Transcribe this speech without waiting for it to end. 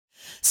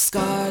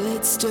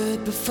Scarlett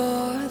stood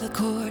before the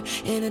court,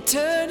 an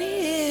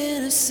attorney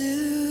in a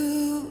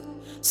suit,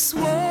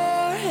 swore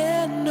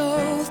an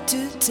oath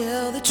to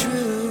tell the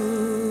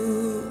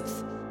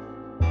truth.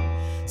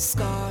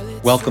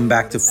 Welcome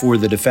back to For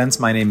the Defense.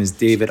 My name is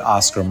David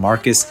Oscar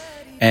Marcus,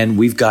 and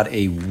we've got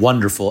a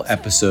wonderful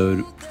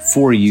episode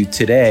for you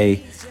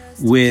today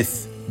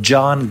with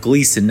John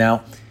Gleeson.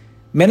 Now,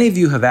 many of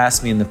you have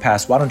asked me in the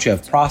past, why don't you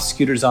have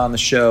prosecutors on the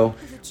show?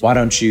 Why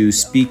don't you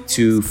speak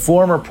to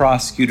former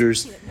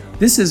prosecutors?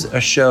 This is a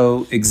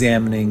show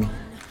examining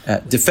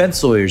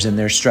defense lawyers and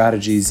their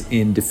strategies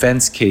in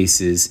defense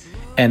cases,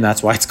 and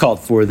that's why it's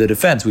called For the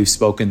Defense. We've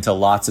spoken to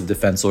lots of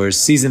defense lawyers.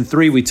 Season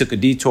 3, we took a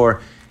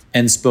detour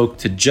and spoke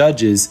to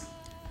judges.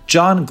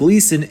 John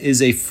Gleeson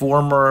is a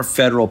former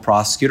federal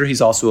prosecutor.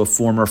 He's also a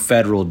former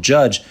federal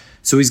judge,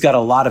 so he's got a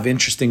lot of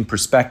interesting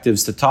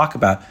perspectives to talk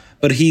about,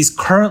 but he's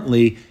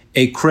currently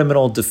a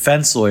criminal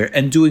defense lawyer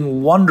and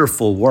doing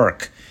wonderful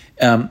work.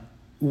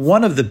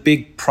 One of the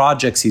big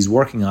projects he's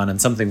working on, and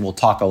something we'll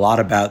talk a lot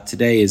about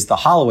today, is the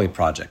Holloway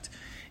Project.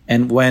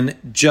 And when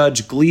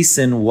Judge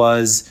Gleeson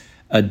was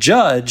a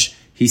judge,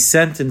 he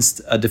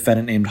sentenced a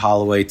defendant named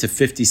Holloway to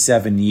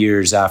 57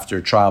 years after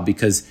trial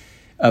because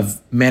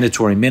of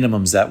mandatory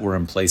minimums that were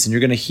in place. And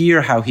you're going to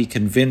hear how he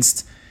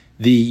convinced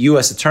the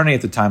U.S. attorney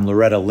at the time,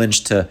 Loretta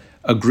Lynch, to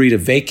agree to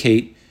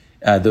vacate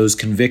those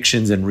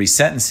convictions and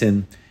resentence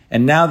him.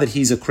 And now that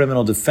he's a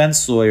criminal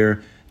defense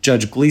lawyer,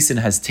 Judge Gleeson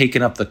has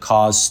taken up the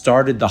cause,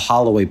 started the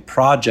Holloway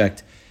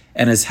Project,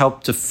 and has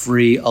helped to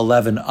free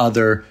 11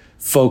 other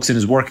folks and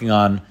is working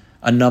on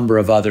a number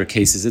of other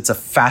cases. It's a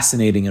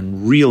fascinating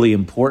and really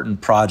important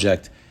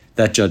project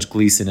that Judge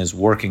Gleeson is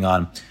working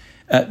on.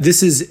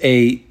 This is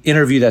an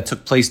interview that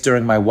took place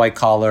during my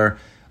white-collar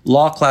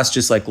law class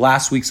just like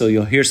last week, so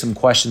you'll hear some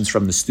questions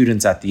from the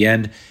students at the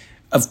end.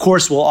 Of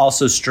course, we'll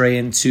also stray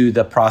into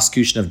the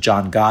prosecution of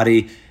John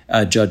Gotti.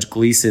 Judge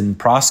Gleeson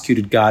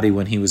prosecuted Gotti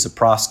when he was a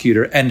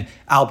prosecutor, and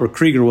Albert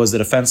Krieger was the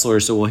defense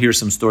lawyer, so we'll hear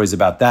some stories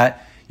about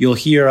that. You'll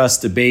hear us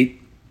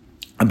debate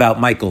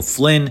about Michael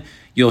Flynn.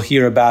 You'll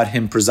hear about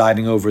him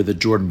presiding over the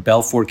Jordan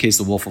Belfort case,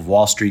 the Wolf of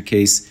Wall Street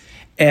case.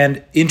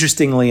 And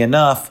interestingly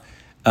enough,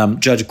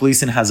 Judge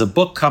Gleeson has a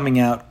book coming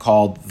out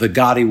called The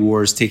Gotti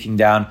Wars, Taking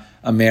Down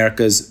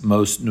America's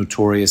Most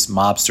Notorious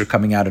Mobster,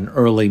 coming out in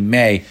early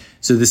May.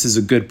 So this is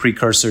a good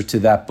precursor to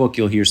that book.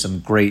 You'll hear some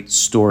great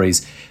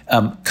stories.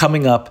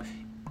 Coming up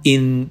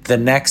in the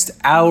next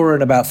hour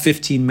and about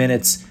 15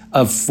 minutes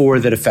of For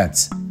the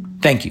Defense.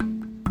 Thank you.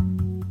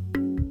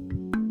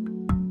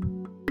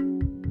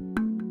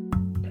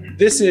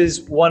 This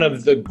is one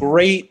of the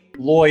great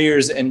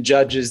lawyers and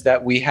judges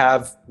that we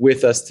have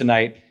with us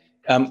tonight.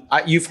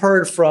 You've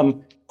heard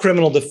from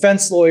criminal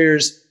defense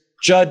lawyers,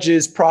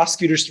 judges,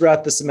 prosecutors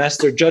throughout the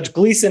semester. Judge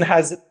Gleeson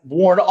has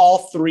worn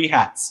all three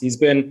hats. He's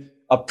been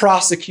a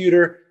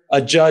prosecutor, a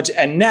judge,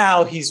 and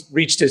now he's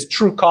reached his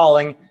true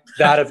calling,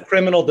 that of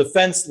criminal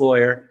defense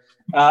lawyer,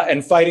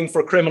 and fighting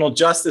for criminal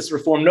justice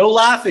reform. No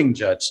laughing,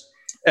 Judge.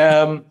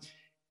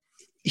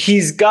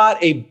 He's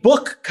got a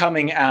book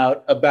coming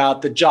out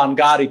about the John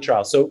Gotti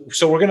trial. So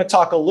we're going to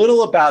talk a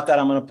little about that.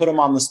 I'm going to put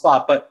him on the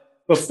spot. But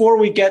before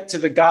we get to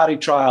the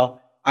Gotti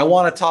trial, I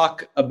want to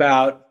talk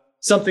about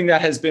something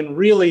that has been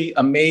really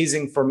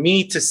amazing for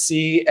me to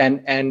see.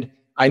 And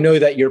I know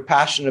that you're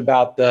passionate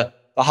about the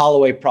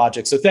Holloway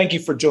Project. So thank you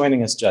for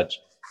joining us, Judge.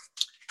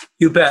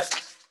 You bet.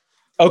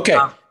 Okay.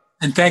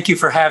 And thank you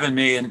for having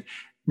me. And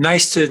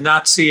nice to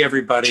not see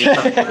everybody.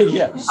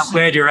 Yeah. I'm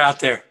glad you're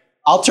out there.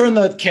 I'll turn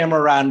the camera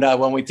around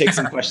when we take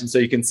some questions so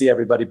you can see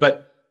everybody.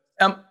 But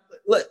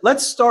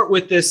let's start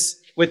with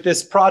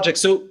this project.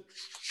 So,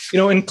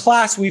 in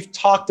class, we've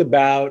talked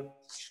about,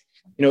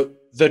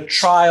 the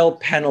trial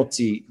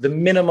penalty, the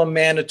minimum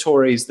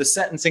mandatories, the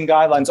sentencing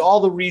guidelines,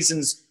 all the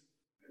reasons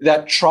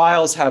that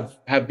trials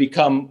have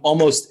become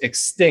almost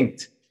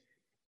extinct.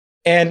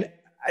 And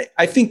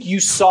I think you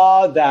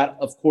saw that,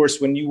 of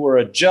course, when you were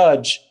a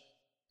judge.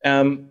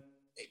 Can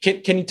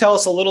you tell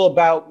us a little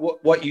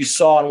about what you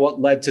saw and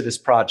what led to this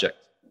project?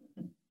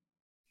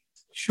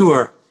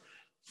 Sure.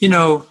 We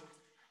all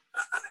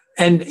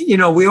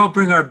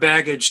bring our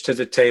baggage to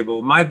the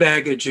table. My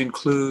baggage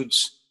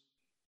includes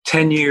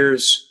 10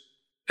 years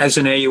as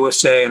an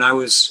AUSA, and I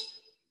was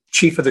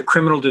chief of the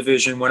criminal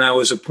division when I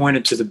was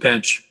appointed to the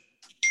bench.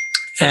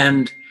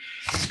 And,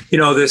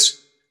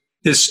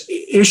 this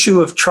issue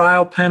of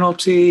trial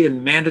penalty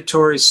and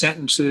mandatory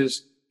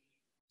sentences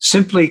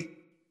simply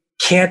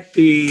can't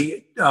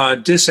be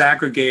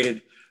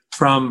disaggregated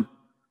from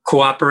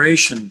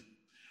cooperation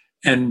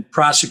and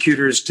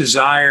prosecutors'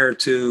 desire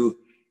to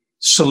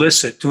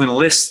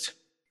enlist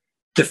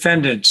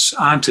defendants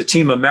onto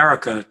Team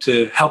America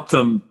to help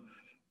them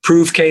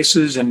prove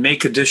cases and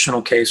make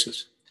additional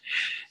cases.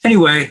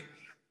 Anyway,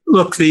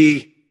 look,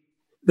 the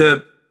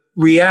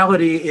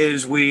reality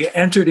is we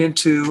entered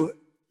into,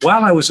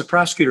 while I was a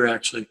prosecutor,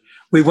 actually,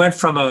 we went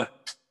from an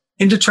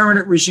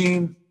indeterminate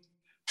regime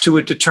to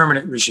a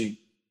determinate regime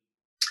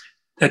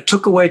that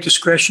took away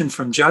discretion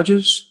from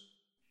judges,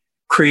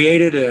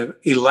 created an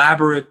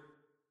elaborate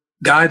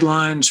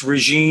guidelines,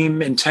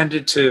 regime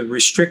intended to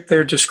restrict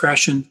their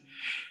discretion.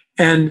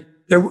 And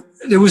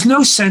there was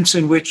no sense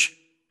in which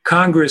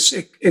Congress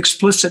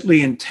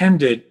explicitly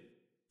intended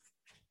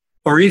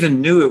or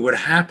even knew it would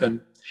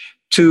happen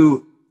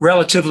to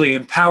relatively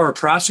empower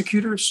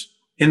prosecutors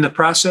in the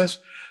process.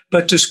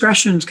 But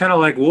discretion is kind of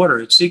like water.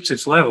 It seeks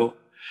its level.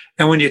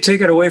 And when you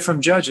take it away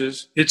from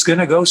judges, it's going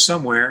to go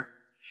somewhere.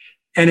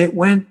 And it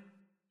went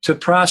to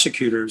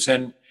prosecutors.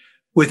 And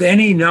with there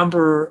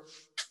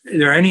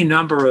are any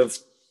number of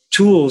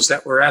tools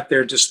that were at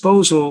their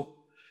disposal,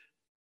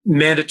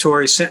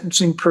 mandatory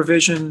sentencing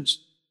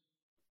provisions,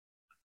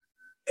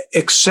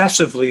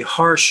 excessively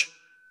harsh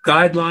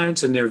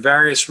guidelines, and there are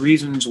various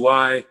reasons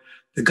why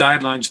the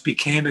guidelines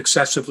became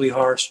excessively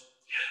harsh.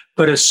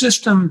 But a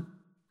system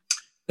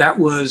that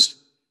was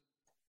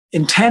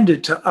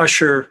intended to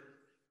usher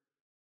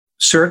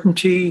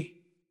certainty,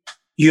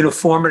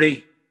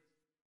 uniformity,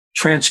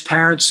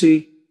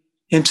 transparency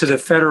into the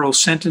federal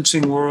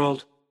sentencing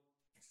world,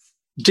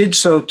 did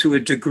so to a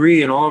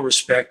degree in all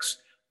respects,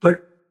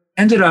 but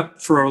ended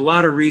up, for a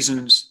lot of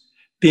reasons,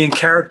 being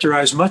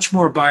characterized much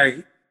more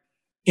by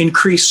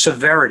increased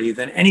severity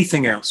than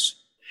anything else.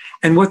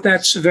 And what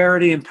that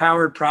severity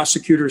empowered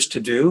prosecutors to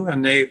do,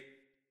 and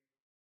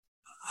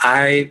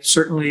I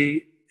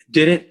certainly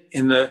did it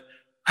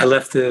I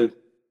left the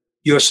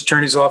U.S.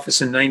 Attorney's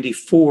Office in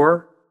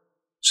 94.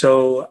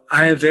 So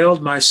I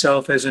availed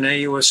myself as an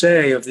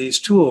AUSA of these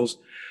tools.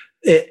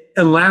 It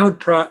allowed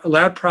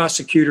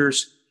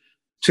prosecutors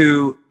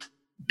to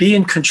be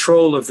in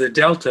control of the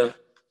delta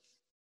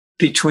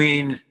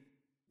between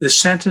the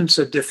sentence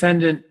a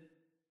defendant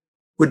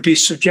would be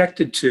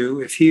subjected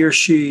to if he or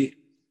she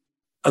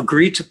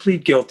agreed to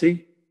plead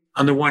guilty,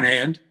 on the one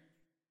hand,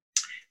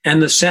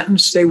 and the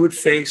sentence they would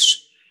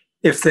face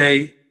if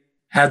they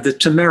had the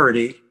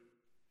temerity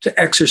to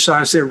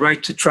exercise their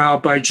right to trial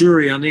by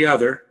jury, on the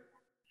other,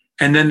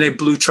 and then they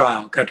blew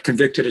trial, got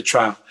convicted at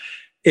trial.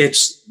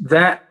 It's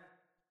that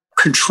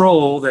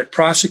control that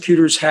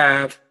prosecutors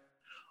have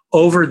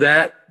over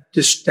that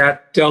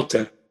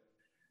delta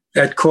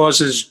that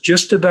causes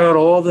just about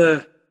all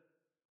the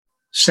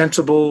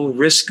sensible,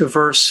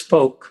 risk-averse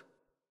folk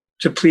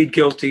to plead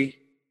guilty,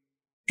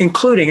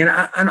 including, and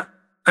I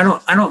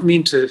don't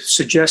mean to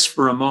suggest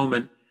for a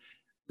moment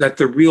that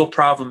the real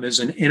problem is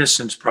an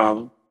innocence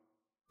problem,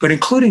 but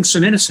including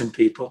some innocent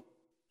people.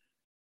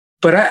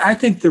 But I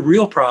think the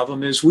real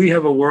problem is we've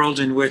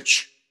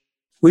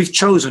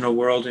chosen a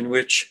world in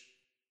which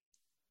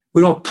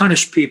we don't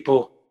punish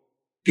people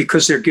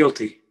because they're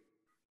guilty.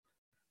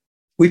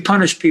 We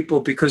punish people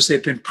because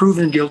they've been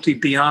proven guilty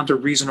beyond a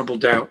reasonable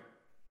doubt.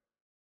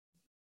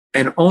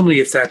 And only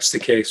if that's the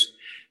case.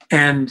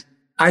 And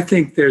I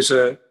think there's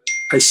a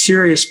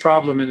serious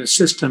problem in the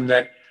system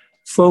that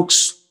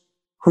folks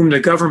whom the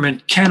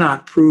government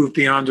cannot prove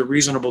beyond a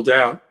reasonable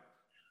doubt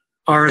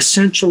are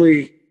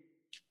essentially,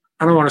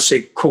 I don't want to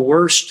say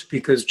coerced,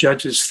 because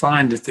judges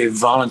find that they've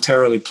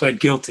voluntarily pled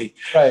guilty,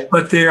 right,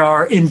 but they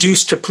are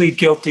induced to plead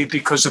guilty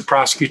because of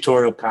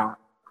prosecutorial power.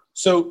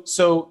 So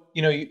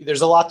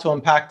there's a lot to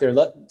unpack there.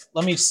 Let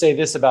me say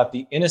this about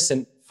the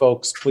innocent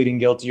folks pleading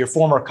guilty. Your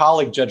former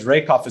colleague, Judge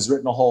Rakoff, has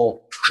written a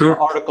whole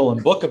article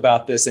and book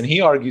about this, and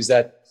he argues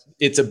that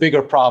it's a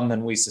bigger problem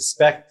than we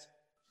suspect.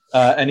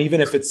 And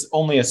even if it's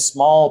only a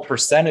small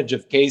percentage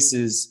of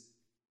cases,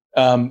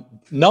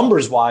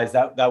 numbers-wise,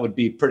 that would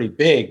be pretty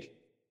big.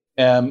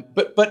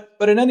 But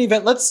in any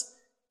event,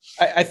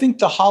 I think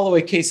the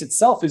Holloway case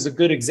itself is a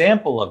good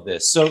example of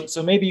this.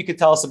 So maybe you could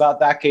tell us about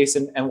that case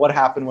and what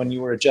happened when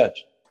you were a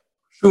judge.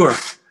 Sure.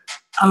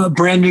 I'm a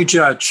brand new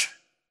judge.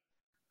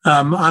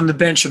 On the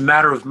bench a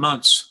matter of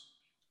months,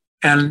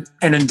 and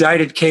an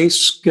indicted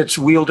case gets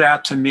wheeled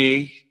out to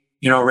me,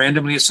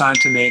 randomly assigned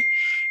to me.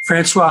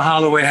 Francois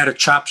Holloway had a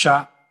chop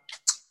shop.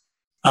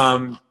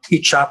 He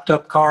chopped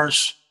up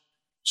cars,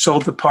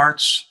 sold the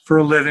parts for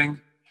a living,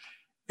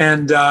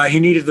 and he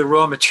needed the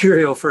raw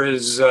material for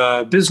his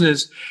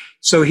business.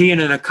 So he and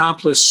an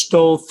accomplice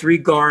stole three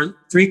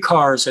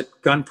cars at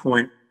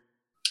gunpoint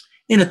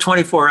in a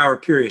 24-hour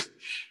period.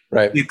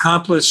 Right. The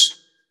accomplice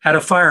had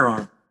a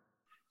firearm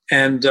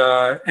and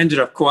ended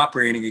up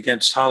cooperating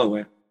against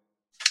Holloway.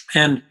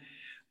 And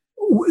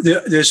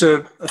there's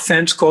a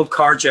offense called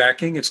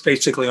carjacking. It's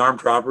basically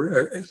armed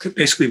robbery,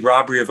 basically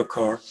robbery of a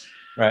car.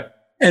 Right.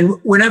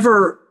 And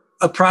whenever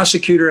a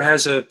prosecutor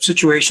has a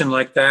situation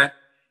like that,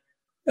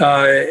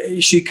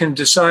 she can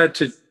decide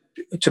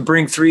to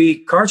bring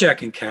 3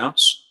 carjacking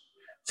counts,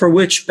 for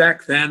which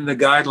back then the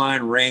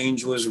guideline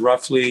range was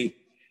roughly,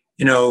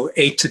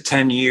 8 to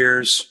 10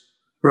 years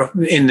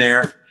in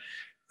there.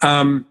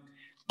 And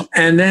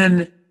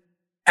then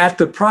at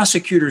the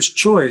prosecutor's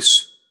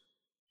choice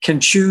can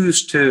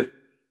choose to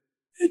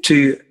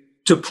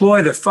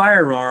deploy the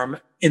firearm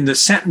in the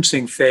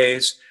sentencing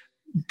phase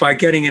by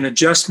getting an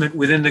adjustment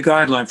within the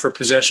guideline for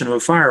possession of a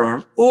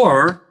firearm,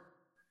 or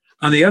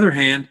on the other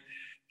hand,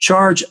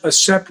 charge a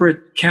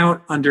separate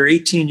count under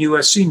 18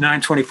 U.S.C.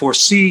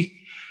 924C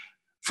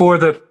for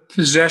the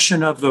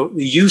possession of the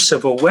use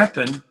of a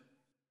weapon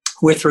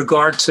with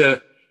regard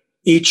to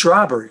each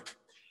robbery.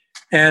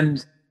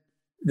 And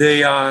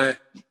the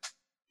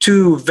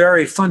two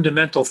very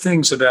fundamental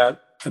things about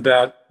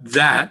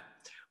that.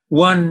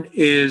 One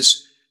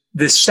is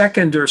the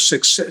second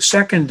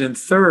and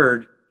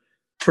third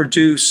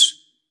produce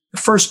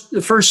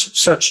the first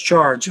such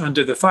charge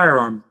under the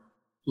firearm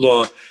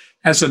law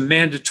as a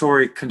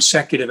mandatory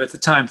consecutive, at the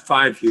time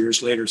 5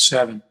 years, later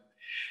 7.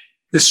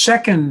 The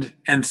second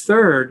and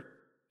third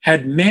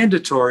had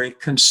mandatory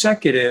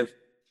consecutive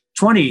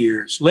 20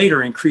 years,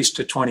 later increased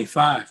to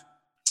 25.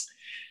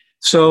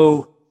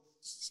 So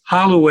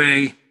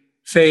Holloway,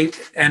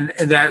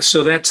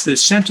 so that's the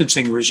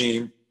sentencing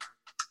regime.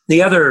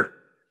 The other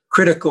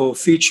critical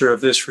feature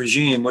of this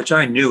regime, which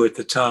I knew at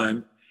the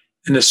time,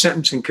 and the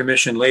Sentencing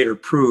Commission later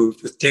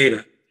proved with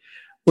data,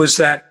 was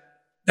that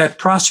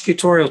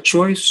prosecutorial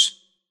choice.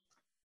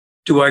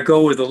 Do I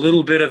go with a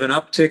little bit of an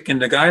uptick in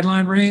the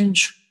guideline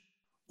range,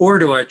 or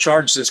do I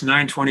charge this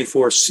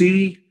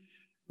 924C,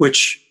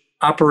 which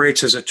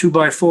operates as a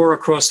 2x4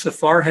 across the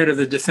forehead of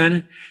the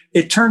defendant?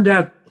 It turned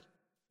out,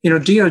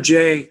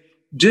 DOJ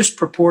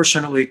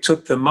disproportionately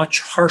took the much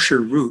harsher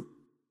route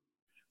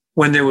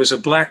when there was a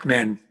black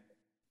man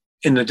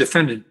in the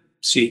defendant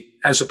seat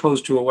as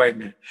opposed to a white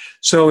man.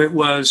 So it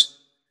was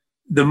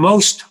the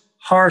most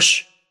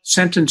harsh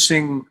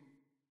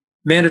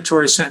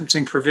mandatory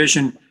sentencing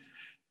provision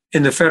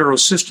in the federal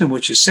system,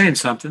 which is saying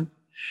something.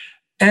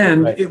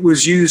 And right. It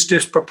was used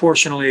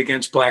disproportionately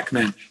against black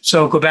men.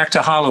 So go back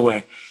to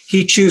Holloway.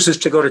 He chooses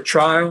to go to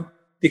trial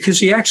because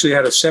he actually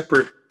had a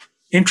separate,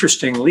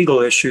 interesting legal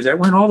issue that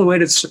went all the way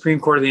to the Supreme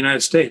Court of the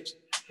United States.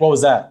 What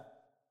was that?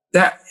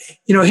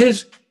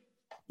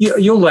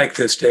 You'll like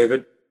this,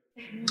 David.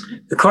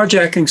 The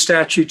carjacking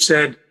statute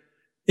said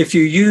if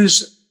you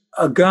use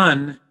a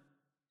gun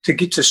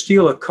to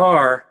steal a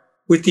car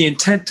with the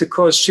intent to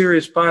cause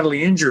serious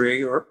bodily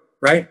injury,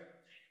 right?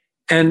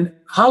 And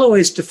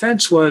Holloway's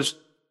defense was,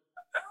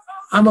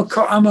 I have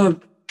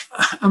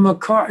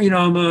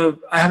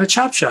a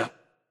chop shop.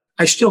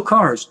 I steal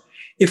cars.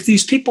 If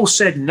these people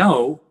said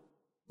no,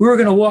 we were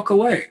going to walk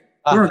away.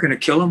 We weren't going to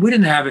kill them. We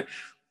didn't have it.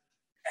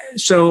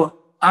 So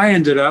I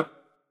ended up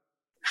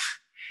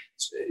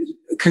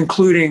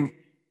concluding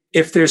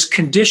if there's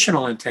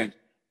conditional intent,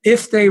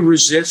 if they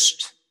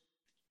resist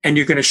and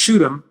you're going to shoot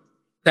them,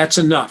 that's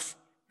enough.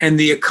 And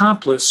the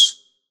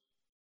accomplice,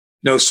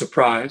 no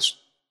surprise,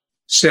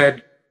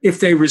 said if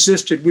they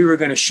resisted, we were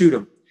going to shoot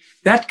them.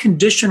 That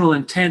conditional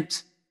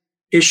intent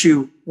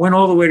issue went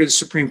all the way to the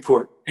Supreme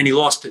Court, and he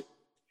lost it.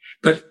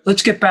 But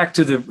let's get back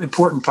to the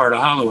important part of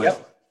Holloway.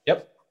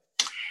 Yep.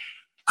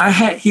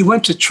 He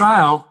went to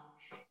trial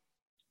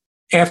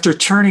after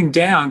turning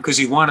down, because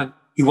he wanted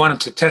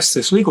to test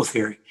this legal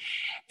theory,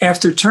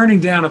 after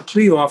turning down a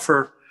plea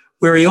offer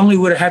where he only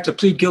would have had to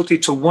plead guilty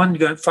to one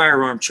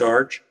firearm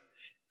charge,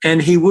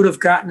 and he would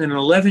have gotten an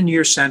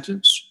 11-year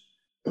sentence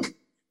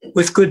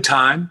with good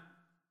time.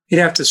 He'd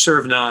have to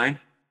serve 9.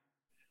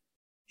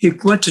 He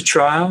went to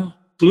trial,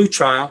 blew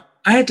trial.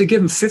 I had to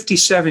give him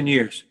 57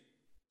 years.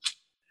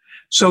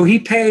 So he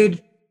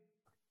paid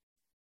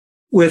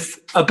with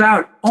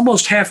about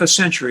almost half a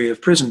century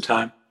of prison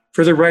time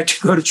for the right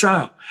to go to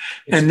trial.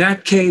 And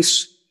that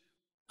case,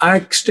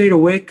 I stayed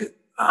awake,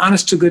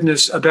 honest to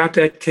goodness, about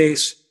that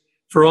case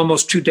for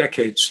almost 2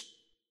 decades.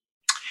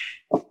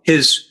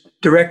 His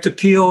direct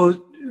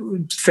appeal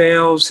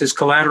fails, his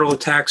collateral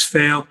attacks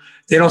fail.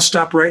 They don't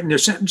stop writing their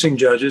sentencing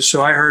judges.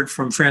 So I heard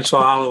from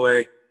Francois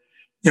Holloway,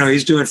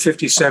 he's doing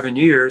 57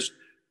 years.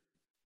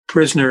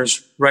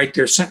 Prisoners write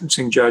their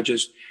sentencing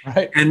judges.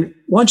 Right. And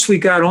once we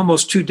got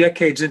almost 2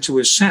 decades into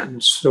his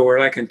sentence, so we're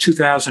like in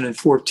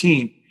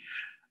 2014,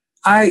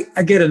 I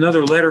get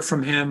another letter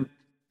from him.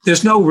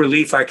 There's no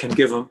relief I can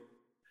give him,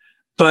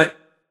 but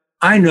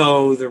I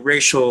know the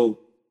racial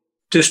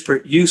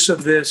disparate use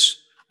of this.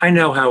 I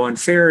know how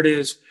unfair it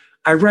is.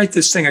 I write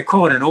this thing, I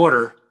call it an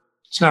order.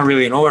 It's not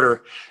really an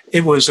order.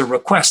 It was a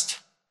request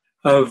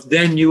of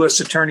then U.S.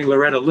 Attorney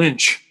Loretta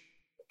Lynch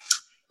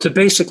to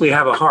basically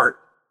have a heart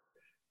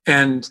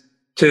and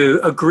to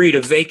agree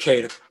to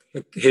vacate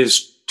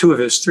two of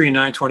his 3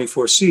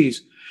 924Cs.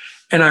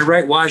 And I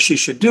write why she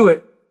should do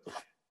it.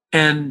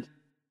 And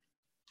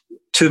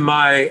to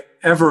my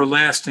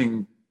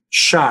everlasting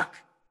shock,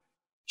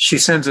 she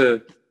sends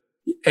a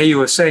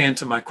AUSA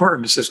into my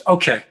courtroom and says,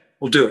 okay,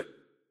 we'll do it.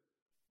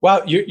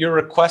 Wow, your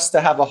request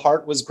to have a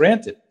heart was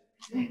granted.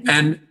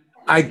 And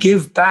I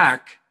give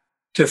back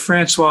to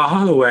Francois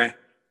Holloway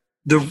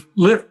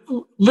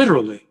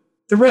literally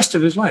the rest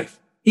of his life.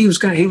 He was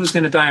going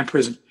to die in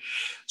prison.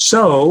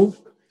 So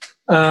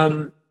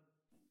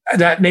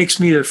that makes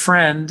me the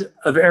friend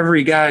of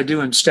every guy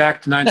doing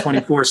stacked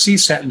 924C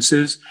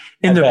sentences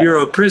in the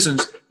Bureau of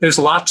Prisons. There's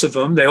lots of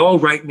them. They all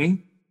write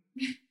me.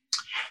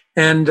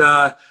 And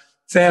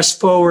fast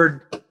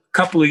forward a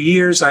couple of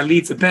years, I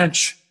leave the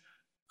bench.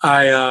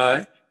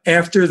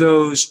 After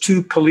those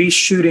 2 police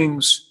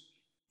shootings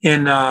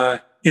in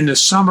the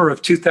summer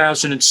of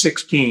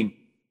 2016, a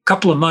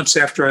couple of months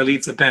after I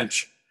leave the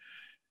bench,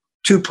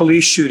 2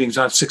 police shootings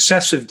on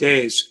successive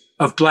days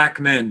of black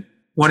men,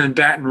 one in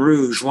Baton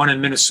Rouge, one in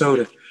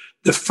Minnesota.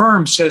 The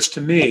firm says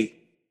to me,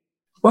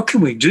 what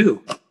can we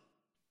do?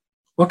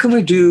 What can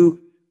we do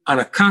on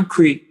a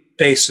concrete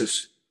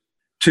basis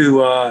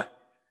to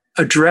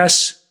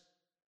address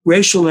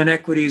racial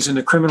inequities in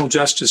the criminal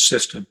justice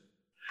system?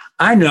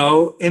 I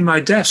know in my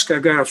desk,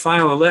 I've got a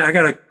file, I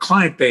got a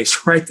client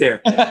base right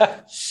there.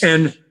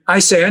 And I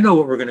say, I know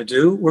what we're going to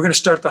do. We're going to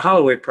start the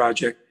Holloway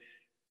Project.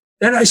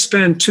 Then I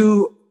spend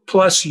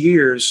 2+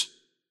 years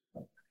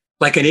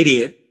like an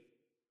idiot,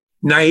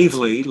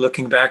 naively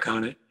looking back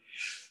on it,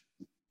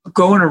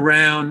 going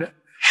around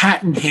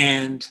hat in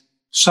hand,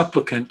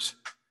 supplicant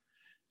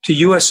to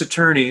U.S.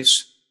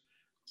 attorneys,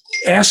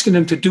 asking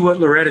them to do what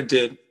Loretta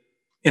did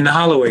in the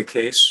Holloway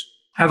case,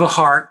 have a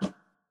heart.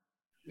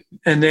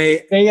 And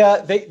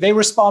they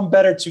respond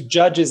better to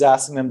judges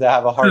asking them to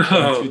have a heart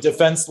than to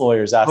defense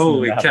lawyers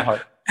asking them to have a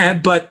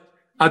heart. But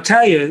I'll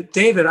tell you,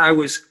 David,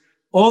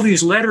 all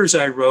these letters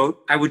I wrote,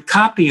 I would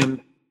copy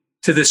them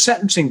to the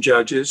sentencing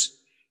judges,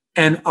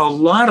 and a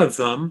lot of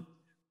them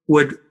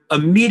would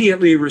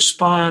immediately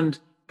respond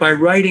by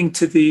writing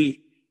to the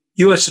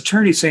U.S.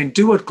 attorney saying,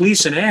 do what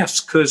Gleason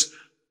asks, because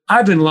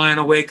I've been lying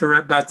awake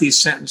about these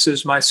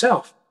sentences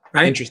myself,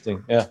 right?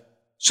 Interesting, yeah.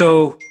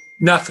 So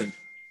nothing.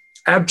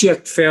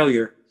 Abject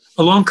failure.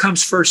 Along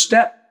comes First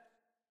Step.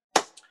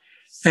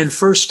 And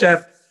First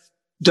Step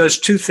does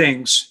two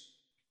things.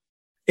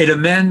 It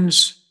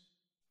amends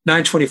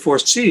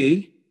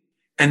 924C,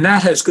 and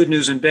that has good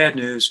news and bad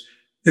news.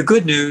 The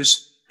good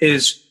news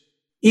is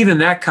even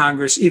that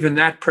Congress, even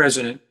that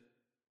president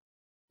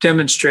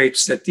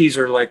demonstrates that these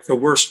are like the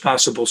worst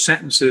possible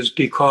sentences,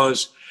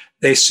 because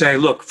they say,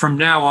 look, from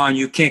now on,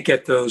 you can't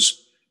get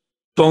those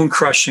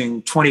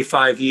bone-crushing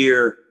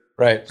 25-year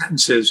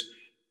sentences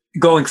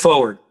going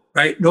forward,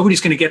 right?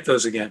 Nobody's going to get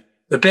those again.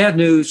 The bad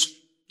news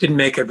didn't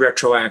make it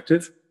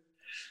retroactive.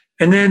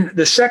 And then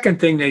the second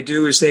thing they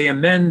do is they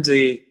amend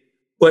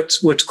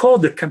what's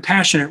called the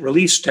compassionate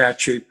release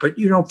statute, but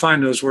you don't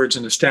find those words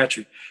in the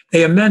statute.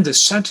 They amend the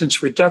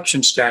sentence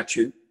reduction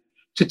statute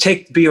to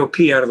take the BOP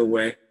out of the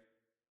way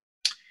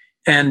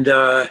and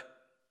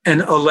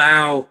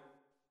allow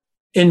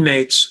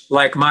inmates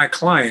like my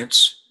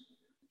clients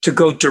to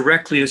go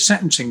directly to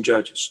sentencing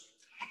judges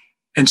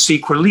and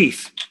seek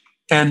relief.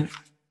 And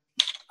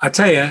I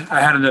tell you,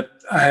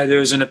 there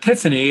was an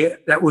epiphany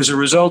that was a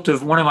result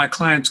of one of my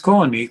clients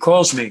calling me. He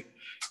calls me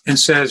and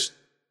says,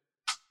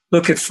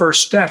 look at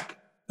First Step.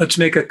 Let's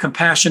make a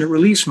compassionate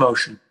release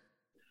motion.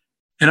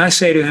 And I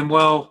say to him,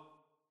 well,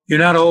 you're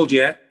not old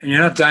yet and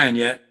you're not dying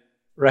yet.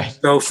 Right.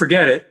 So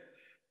forget it.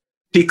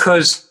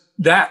 Because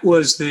that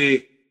was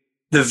the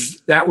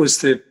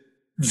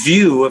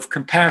view of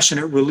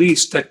compassionate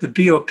release that the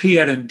BOP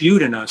had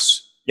imbued in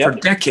us for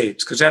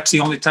decades, because that's the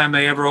only time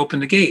they ever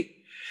opened the gate.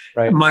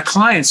 Right. My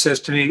client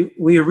says to me,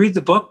 will you read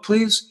the book,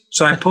 please?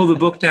 So I pull the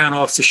book down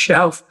off the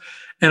shelf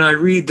and I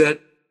read that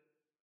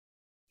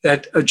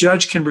a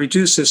judge can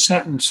reduce a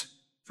sentence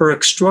for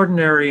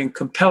extraordinary and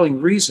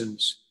compelling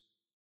reasons,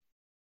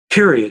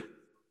 period.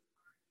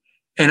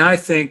 And I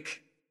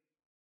think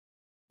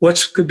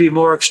what could be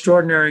more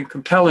extraordinary and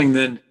compelling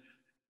than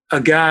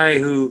a guy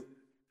who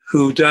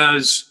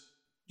does,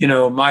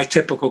 my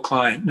typical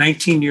client,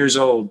 19 years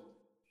old.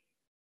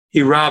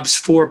 He robs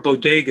 4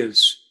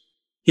 bodegas.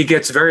 He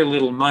gets very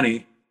little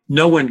money.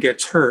 No one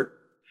gets hurt.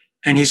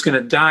 And he's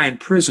going to die in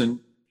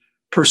prison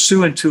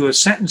pursuant to a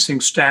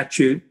sentencing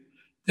statute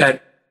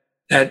that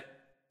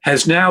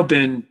has now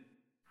been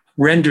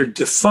rendered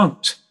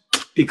defunct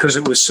because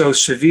it was so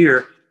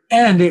severe.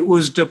 And it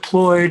was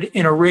deployed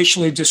in a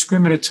racially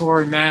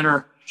discriminatory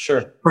manner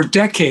for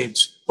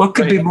decades. What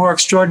could be more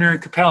extraordinary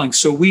and compelling?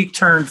 So we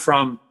turned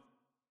from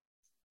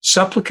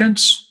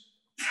supplicants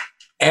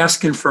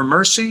asking for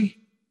mercy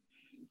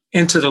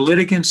into the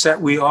litigants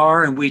that we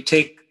are, and we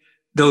take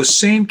those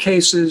same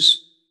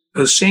cases,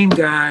 those same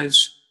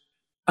guys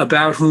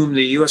about whom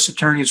the U.S.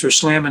 attorneys are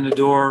slamming the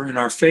door in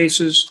our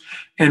faces,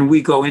 and we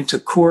go into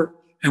court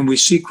and we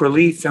seek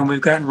relief, and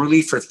we've gotten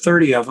relief for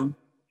 30 of them.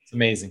 It's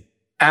amazing.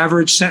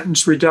 Average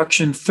sentence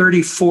reduction,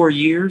 34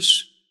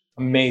 years.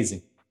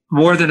 Amazing.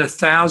 More than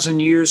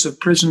 1,000 years of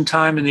prison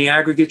time in the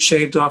aggregate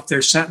shaved off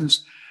their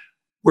sentence.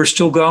 We're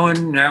still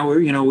going. Now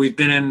we've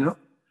been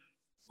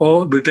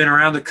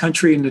around the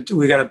country, and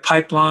we got a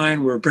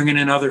pipeline. We're bringing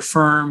in other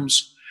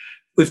firms.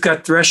 We've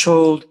got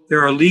threshold.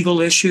 There are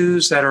legal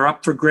issues that are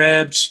up for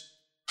grabs.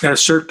 Got a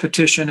cert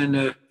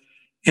petition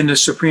in the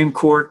Supreme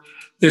Court.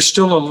 There's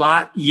still a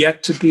lot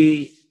yet to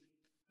be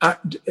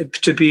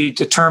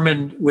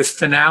determined with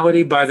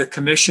finality by the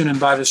Commission and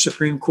by the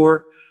Supreme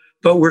Court.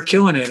 But we're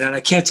killing it. And I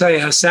can't tell you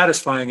how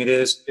satisfying it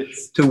is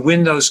to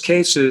win those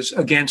cases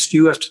against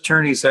U.S.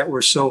 attorneys that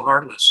were so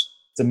heartless.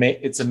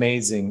 It's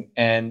amazing.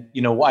 And,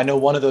 I know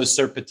one of those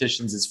cert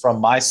petitions is from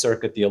my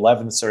circuit, the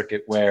 11th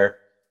Circuit, where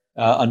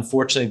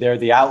unfortunately they're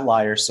the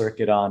outlier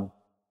circuit on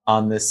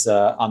this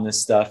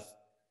stuff.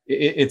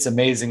 It's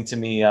amazing to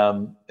me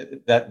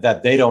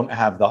that they don't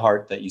have the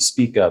heart that you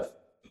speak of.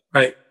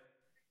 Right.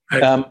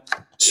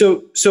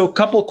 So a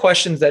couple of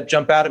questions that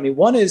jump out at me.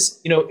 One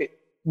is,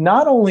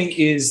 not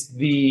only is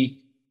the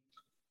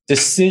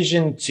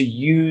decision to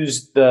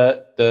use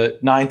the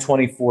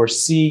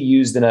 924C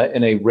used in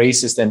a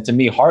racist and, to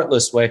me,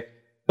 heartless way.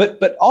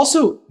 But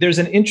also there's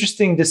an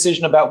interesting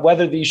decision about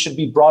whether these should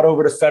be brought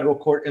over to federal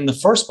court in the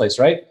first place,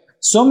 right?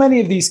 So many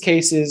of these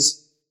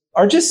cases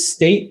are just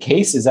state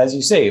cases, as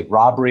you say,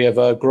 robbery of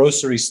a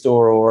grocery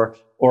store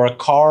or a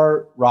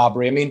car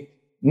robbery. I mean,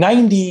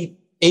 98%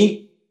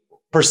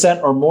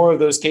 or more of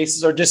those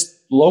cases are just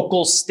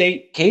local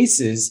state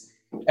cases.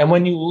 And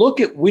when you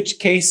look at which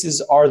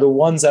cases are the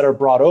ones that are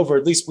brought over,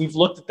 at least we've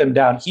looked at them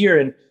down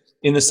here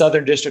in the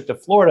Southern District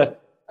of Florida.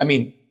 I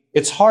mean,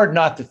 it's hard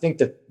not to think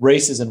that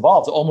race is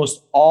involved.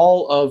 Almost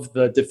all of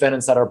the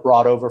defendants that are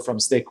brought over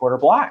from state court are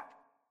Black.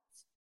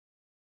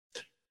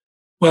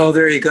 Well,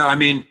 there you go. I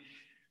mean,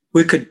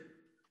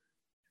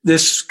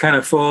 this kind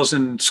of falls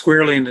in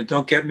squarely in the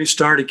don't get me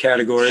started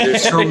category.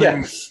 There's so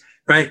many,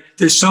 right?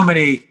 There's so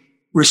many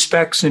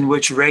respects in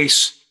which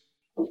race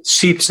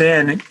seeps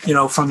in,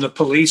 from the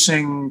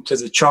policing to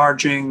the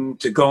charging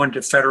to going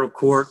to federal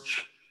court,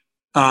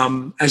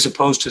 as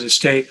opposed to the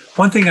state.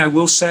 One thing I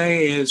will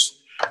say is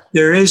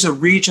there is a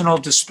regional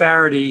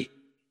disparity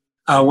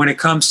when it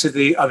comes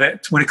to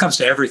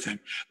everything,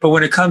 but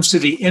when it comes to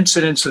the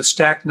incidence of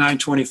stacked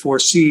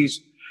 924Cs,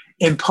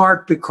 in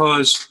part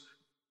because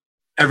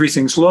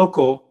everything's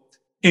local,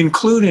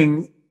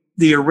 including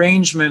the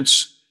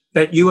arrangements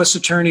that U.S.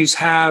 attorneys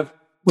have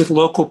with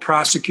local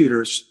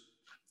prosecutors.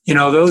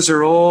 Those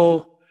are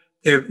all,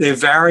 they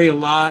vary a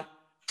lot.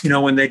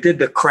 When they did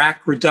the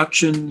crack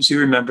reductions, you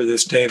remember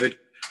this, David,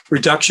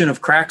 reduction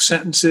of crack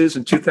sentences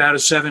in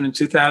 2007 and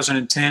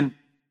 2010,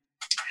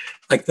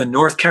 like the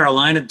North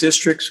Carolina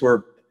districts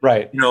were,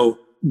 right,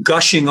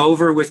 gushing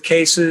over with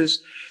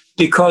cases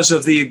because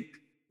of the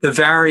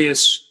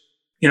various,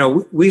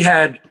 we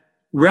had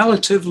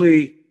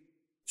relatively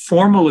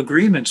formal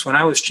agreements when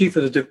I was chief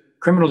of the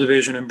criminal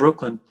division in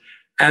Brooklyn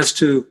as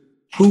to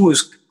who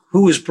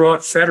was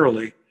brought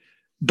federally.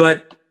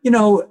 But,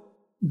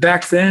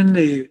 back then,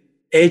 the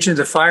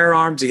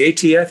firearms, the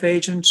ATF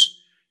agents,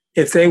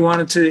 if they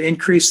wanted to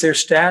increase their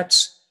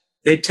stats,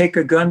 they'd take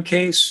a gun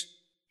case.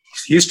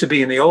 It used to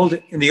be in the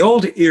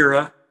old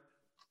era,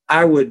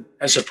 I would,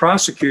 as a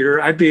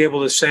prosecutor, I'd be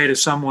able to say to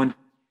someone,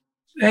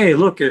 hey,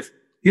 look, if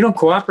you don't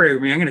cooperate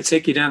with me, I'm going to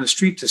take you down the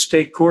street to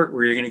state court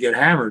where you're going to get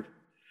hammered.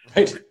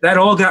 Right. That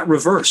all got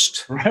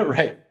reversed.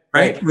 Right.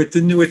 With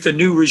the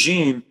new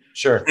regime.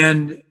 Sure.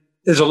 And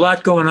there's a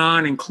lot going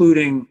on,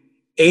 including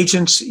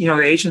agents.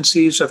 The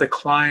agencies are the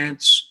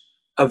clients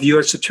of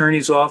U.S.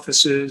 attorneys'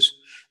 offices.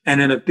 And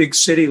in a big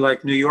city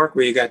like New York,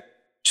 where you got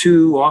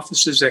two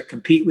offices that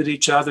compete with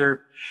each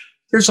other,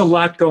 there's a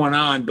lot going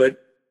on,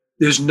 but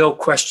there's no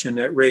question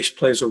that race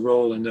plays a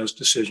role in those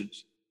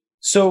decisions.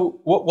 So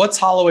what's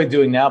Holloway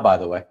doing now, by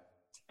the way?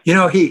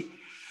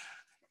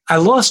 I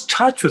lost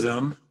touch with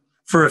him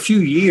for a few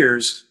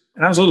years,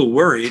 and I was a little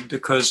worried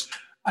because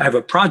I have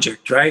a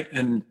project, right?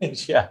 And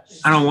yeah,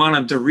 I don't want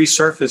him to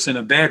resurface in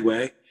a bad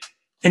way.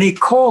 And he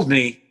called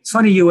me. It's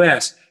funny you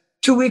asked.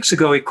 2 weeks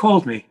ago, he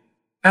called me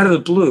out of the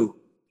blue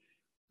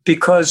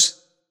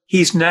because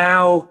he's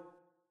now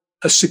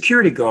a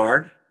security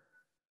guard,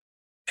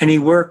 and he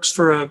works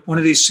for one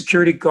of these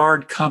security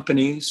guard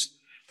companies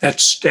that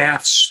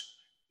staffs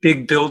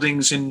big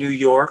buildings in New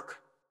York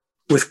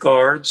with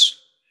guards.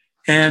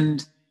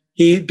 And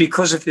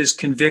because of his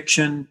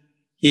conviction,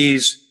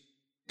 he's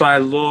by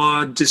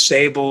law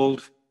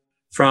disabled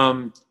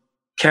from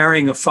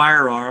carrying a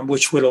firearm,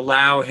 which would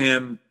allow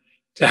him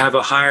to have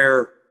a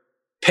higher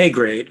pay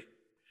grade.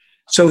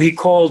 So he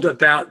called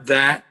about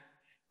that.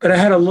 But I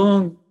had a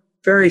long,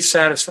 very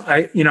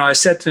satisfied, I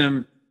said to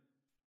him,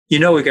 we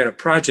got a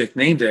project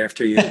named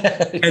after you.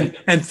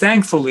 and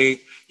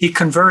thankfully, he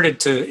converted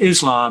to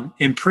Islam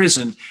in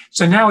prison.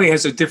 So now he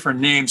has a different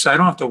name. So I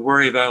don't have to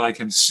worry about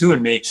him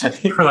suing me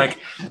for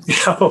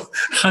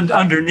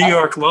under New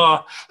York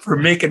law for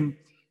making,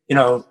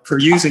 for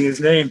using his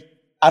name.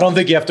 I don't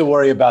think you have to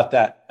worry about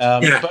that.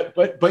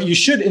 But you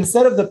should,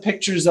 instead of the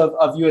pictures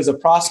of you as a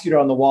prosecutor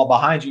on the wall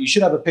behind you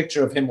should have a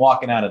picture of him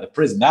walking out of the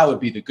prison. That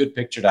would be the good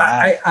picture to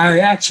have. I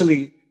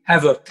actually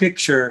have a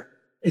picture.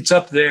 It's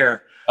up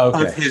there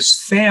of his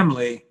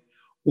family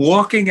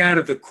walking out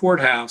of the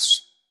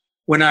courthouse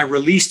when I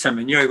released him.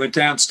 And, he went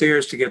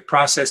downstairs to get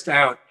processed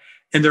out.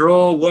 And they're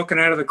all walking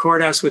out of the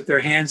courthouse with their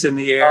hands in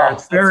the air.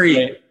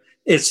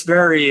 It's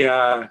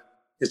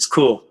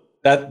cool.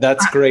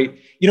 That's great.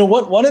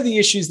 One of the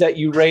issues that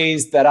you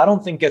raised that I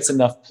don't think gets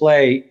enough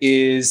play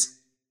is,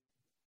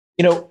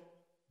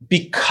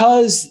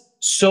 because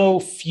so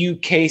few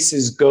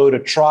cases go to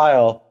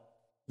trial,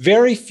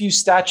 very few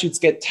statutes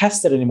get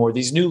tested anymore.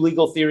 These new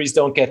legal theories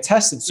don't get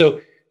tested.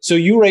 So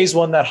you raised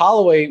one that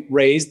Holloway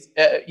raised.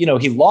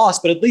 He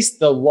lost, but at least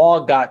the law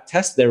got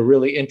tested. They're a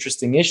really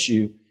interesting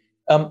issue.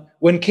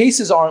 When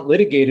cases aren't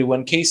litigated,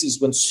 when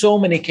so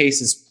many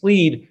cases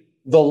plead,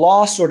 the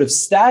law sort of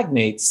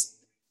stagnates.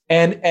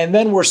 And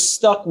then we're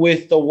stuck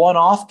with the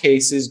one-off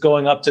cases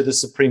going up to the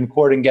Supreme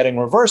Court and getting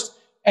reversed.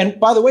 And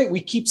by the way, we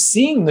keep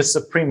seeing the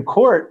Supreme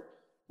Court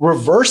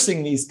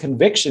reversing these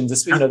convictions.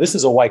 This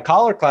is a white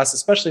collar class,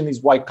 especially in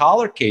these white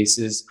collar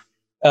cases.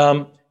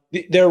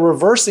 They're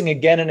reversing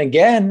again and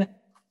again,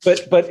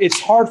 but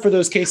it's hard for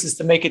those cases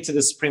to make it to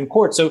the Supreme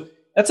Court. So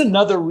that's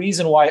another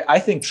reason why I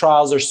think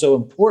trials are so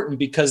important,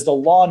 because the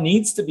law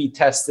needs to be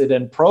tested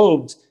and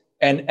probed,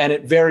 and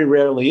it very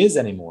rarely is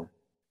anymore.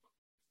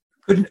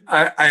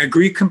 I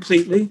agree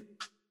completely.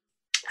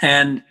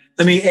 And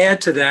let me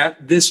add to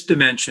that this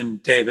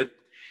dimension, David.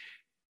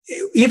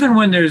 Even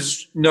when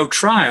there's no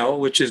trial,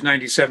 which is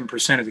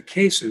 97% of the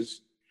cases,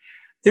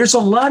 there's a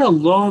lot of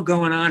law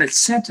going on at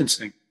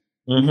sentencing,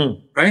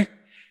 right?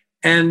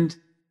 And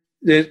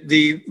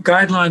the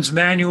guidelines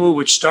manual,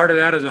 which started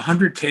out as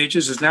 100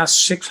 pages, is now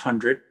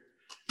 600.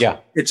 Yeah.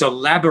 It's a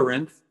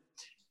labyrinth.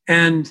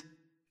 And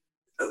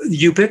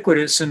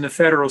ubiquitous in the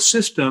federal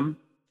system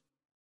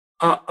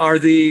are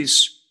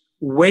these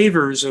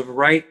waivers of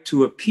right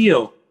to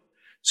appeal.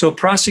 So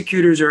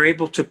prosecutors are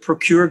able to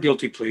procure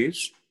guilty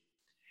pleas.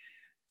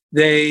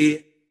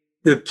 The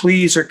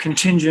pleas are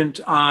contingent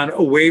on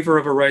a waiver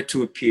of a right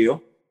to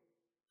appeal.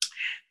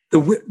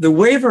 The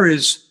waiver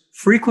is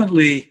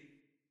frequently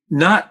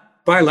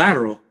not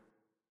bilateral.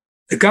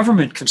 The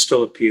government can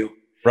still appeal.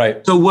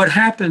 Right. So what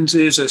happens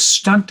is a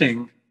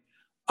stunting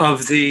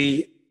of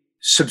the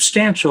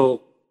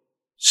substantial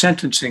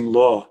sentencing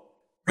law,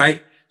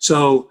 right?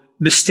 So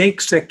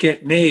mistakes that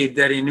get made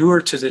that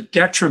inure to the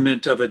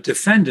detriment of a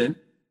defendant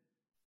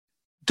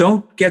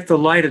don't get the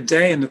light of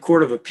day in the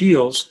Court of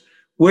Appeals,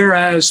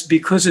 whereas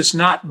because it's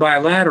not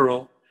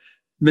bilateral,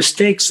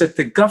 mistakes that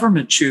the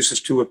government chooses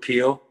to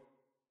appeal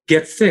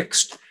get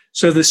fixed.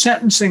 So the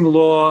sentencing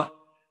law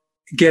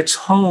gets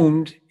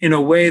honed in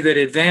a way that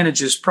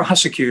advantages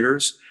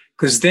prosecutors,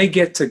 because they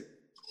get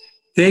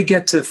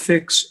to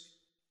fix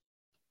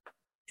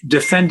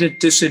defendant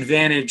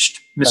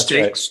disadvantaged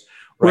mistakes, right.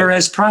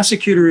 Whereas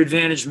prosecutor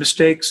advantaged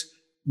mistakes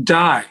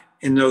die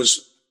in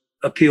those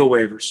appeal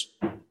waivers.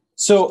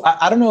 So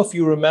I don't know if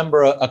you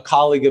remember a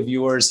colleague of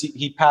yours.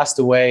 He passed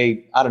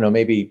away, I don't know,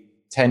 maybe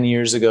 10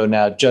 years ago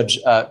now, Judge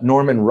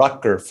Norman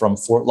Rutger from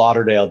Fort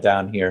Lauderdale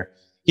down here.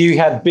 He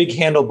had big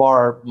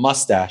handlebar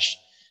mustache,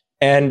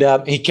 and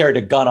he carried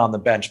a gun on the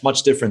bench,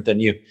 much different than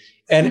you.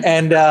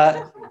 And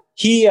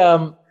he,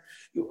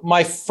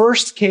 my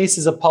first case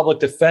as a public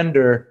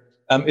defender,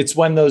 it's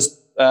when those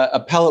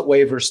appellate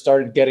waivers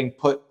started getting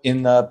put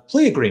in the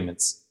plea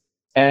agreements.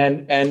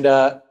 And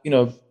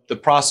the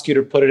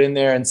prosecutor put it in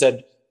there and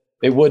said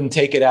they wouldn't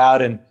take it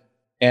out.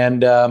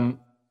 And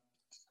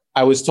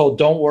I was told,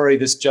 don't worry,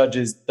 this judge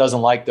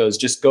doesn't like those.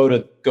 Just go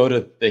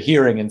to the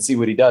hearing and see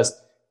what he does.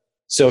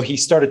 So he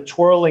started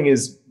twirling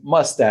his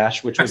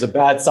mustache, which was a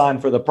bad sign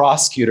for the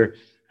prosecutor.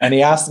 And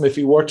he asked him if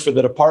he worked for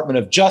the Department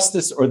of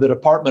Justice or the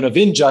Department of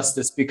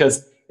Injustice,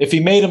 because if he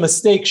made a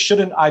mistake,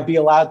 shouldn't I be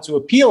allowed to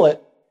appeal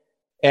it?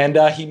 And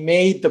he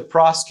made the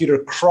prosecutor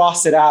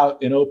cross it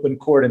out in open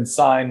court and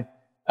sign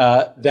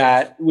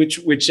that,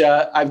 which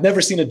I've never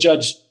seen a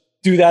judge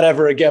do that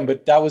ever again,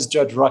 but that was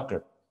Judge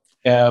Rutger.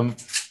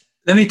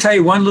 Let me tell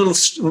you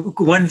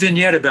one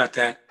vignette about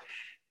that.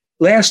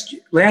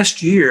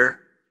 Last year,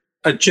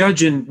 a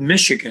judge in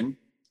Michigan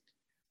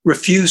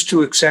refused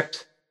to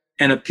accept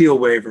an appeal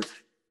waiver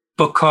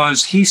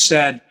because he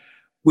said,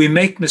 we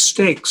make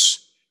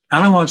mistakes. I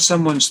don't want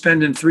someone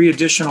spending 3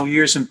 additional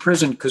years in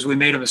prison because we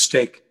made a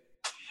mistake.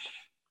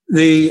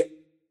 The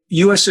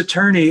U.S.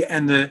 attorney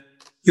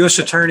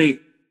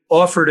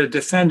offered a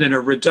defendant a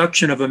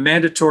reduction of a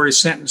mandatory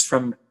sentence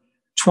from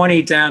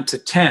 20 down to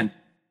 10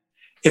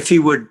 if he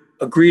would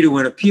agree to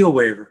an appeal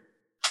waiver.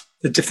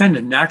 The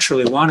defendant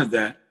naturally wanted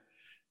that.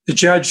 The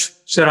judge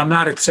said, I'm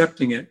not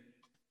accepting it.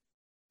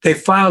 They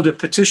filed a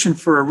petition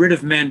for a writ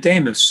of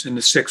mandamus in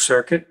the Sixth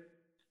Circuit.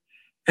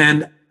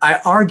 And I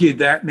argued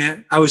that,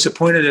 I was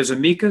appointed as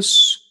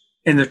amicus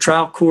in the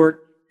trial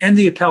court and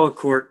the appellate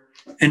court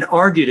and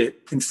argued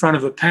it in front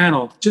of a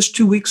panel just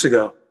 2 weeks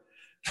ago.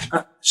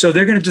 So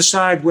they're going to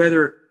decide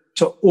whether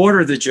to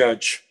order the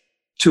judge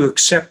to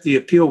accept the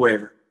appeal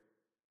waiver.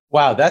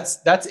 Wow,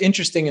 that's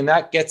interesting. And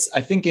that gets, I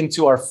think,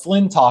 into our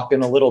Flynn talk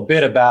in a little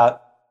bit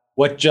about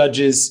what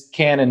judges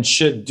can and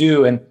should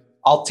do. And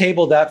I'll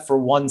table that for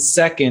 1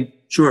 second.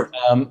 Sure.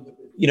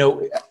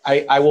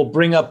 I will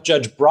bring up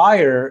Judge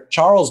Breyer,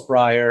 Charles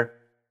Breyer,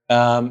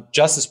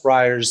 Justice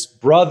Breyer's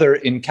brother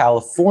in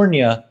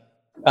California,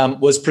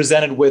 was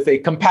presented with a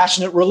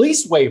compassionate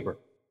release waiver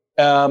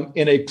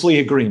in a plea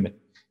agreement.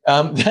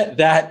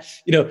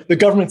 The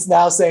government's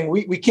now saying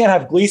we can't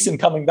have Gleason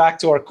coming back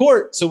to our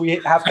court, so we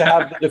have to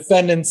have the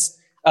defendants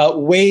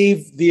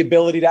waive the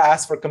ability to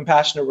ask for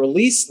compassionate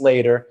release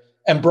later.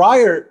 And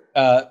Breyer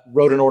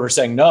wrote an order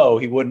saying no,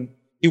 he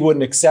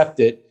wouldn't accept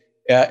it,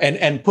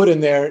 and put in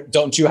there,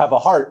 "Don't you have a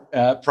heart,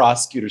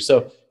 prosecutor?"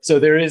 So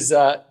there is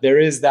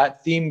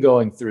that theme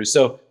going through.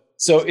 So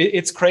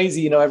it's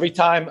crazy, every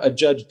time a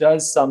judge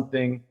does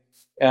something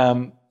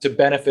to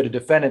benefit a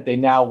defendant, they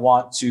now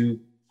want to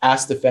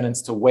ask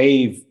defendants to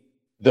waive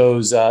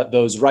those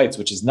rights,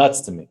 which is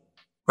nuts to me.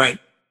 Right.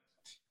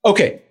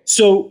 Okay.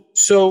 So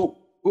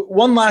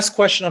one last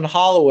question on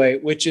Holloway,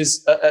 which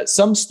is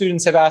some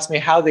students have asked me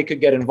how they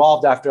could get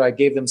involved after I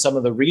gave them some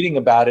of the reading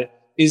about it.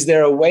 Is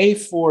there a way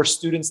for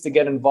students to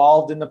get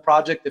involved in the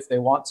project if they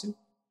want to?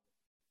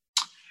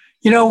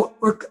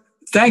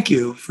 Thank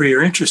you for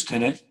your interest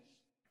in it.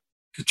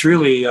 It's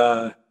really,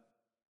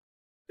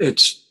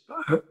 it's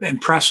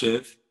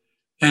impressive,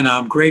 and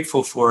I'm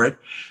grateful for it.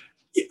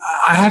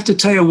 I have to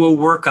tell you, we'll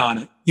work on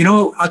it.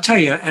 I'll tell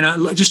you,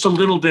 and just a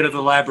little bit of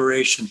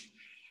elaboration.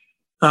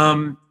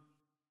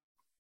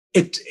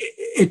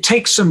 It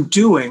takes some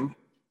doing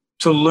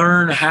to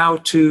learn how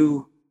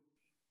to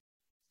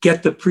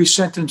get the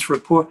pre-sentence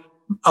report.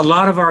 A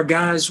lot of our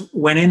guys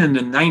went in the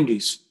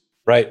 90s.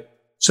 Right.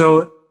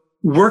 So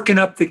working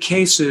up the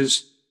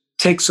cases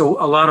takes a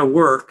lot of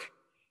work,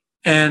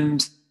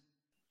 and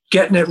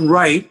getting it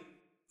right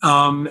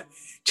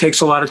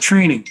takes a lot of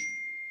training.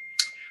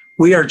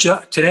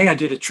 Today I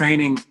did a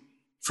training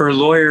for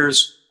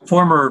lawyers,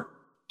 former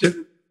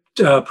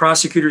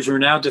prosecutors who are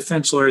now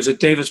defense lawyers at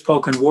Davis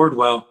Polk and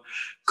Wardwell,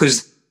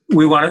 because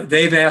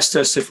they've asked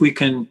us if we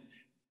can.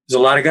 There's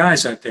a lot of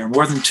guys out there.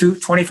 More than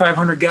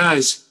 2,500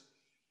 guys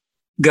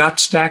got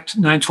stacked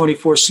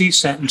 924C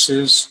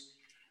sentences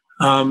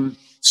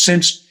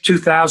since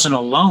 2000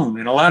 alone.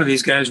 And a lot of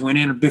these guys went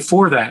in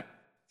before that.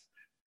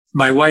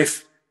 My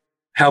wife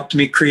helped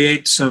me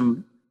create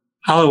some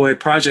Holloway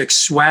Project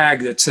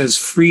swag that says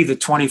 "Free the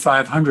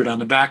 2,500" on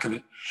the back of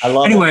it. I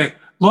love it. Anyway,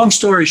 long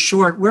story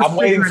short, we're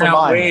figuring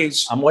out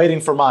ways. I'm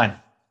waiting for mine.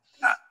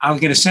 I was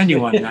going to send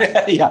you one now.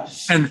 Yeah.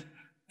 And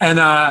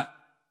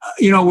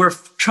we're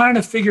trying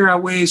to figure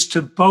out ways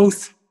to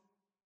both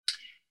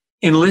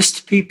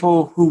enlist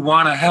people who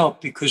want to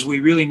help, because we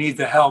really need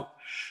the help,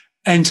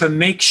 and to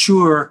make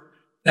sure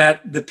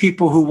that the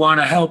people who want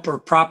to help are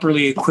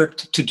properly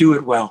equipped to do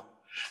it well.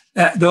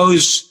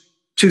 Those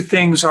two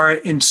things are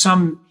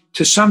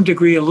to some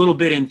degree a little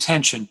bit in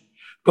tension,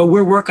 but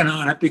we're working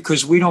on it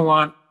because we don't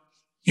want,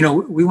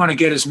 we want to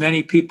get as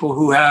many people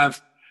who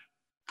have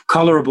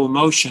colorable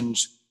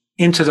motions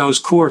into those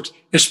courts,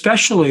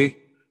 especially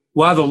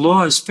while the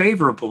law is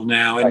favorable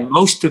now in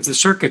most of the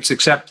circuits,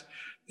 except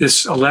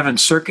this 11th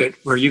Circuit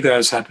where you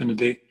guys happen to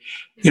be.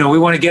 We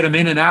want to get them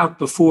in and out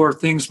before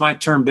things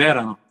might turn bad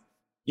on them.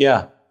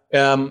 Yeah.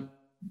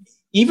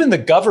 Even the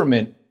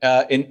government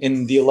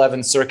in the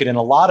 11th Circuit in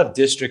a lot of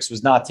districts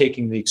was not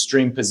taking the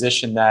extreme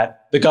position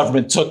that the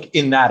government took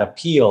in that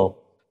appeal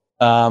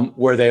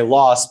where they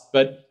lost.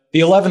 But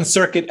the 11th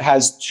Circuit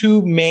has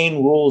two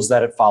main rules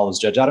that it follows,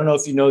 Judge. I don't know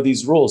if you know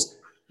these rules.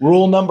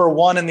 Rule number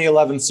 1 in the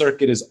 11th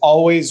Circuit is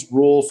always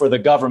rule for the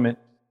government.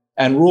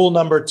 And rule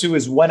number 2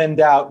 is when in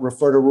doubt,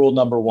 refer to rule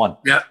number 1.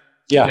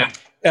 Yeah.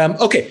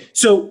 Okay,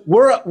 so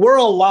we're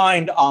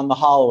aligned on the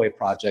Holloway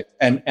Project,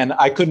 and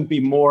I couldn't be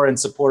more in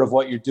support of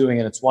what you're doing,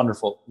 and it's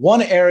wonderful.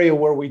 One area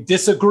where we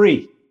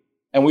disagree,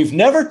 and we've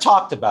never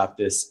talked about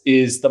this,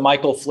 is the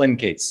Michael Flynn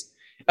case.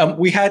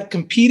 We had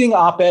competing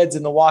op-eds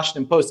in the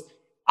Washington Post.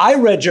 I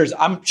read yours.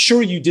 I'm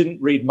sure you didn't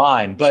read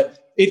mine,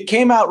 but it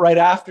came out right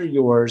after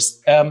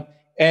yours. And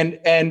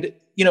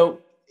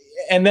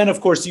then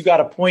of course you got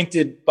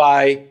appointed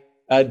by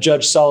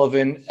Judge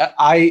Sullivan.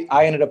 I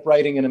ended up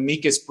writing an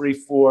amicus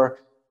brief for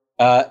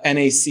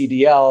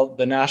NACDL,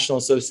 the National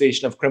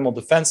Association of Criminal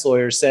Defense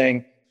Lawyers,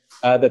 saying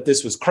that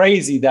this was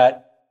crazy,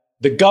 that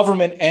the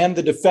government and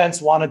the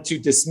defense wanted to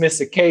dismiss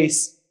a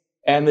case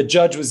and the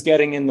judge was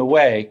getting in the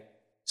way.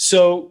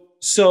 So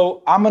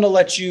I'm going to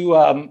let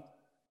you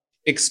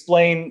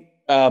explain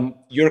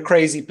your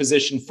crazy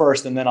position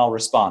first, and then I'll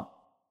respond.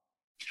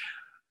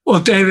 Well,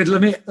 David,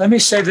 let me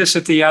say this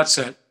at the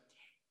outset.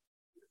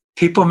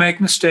 People make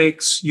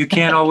mistakes. You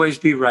can't always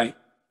be right.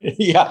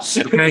 Yeah.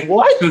 Okay.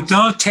 What? So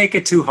don't take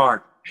it too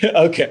hard.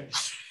 Okay.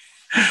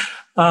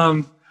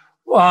 Do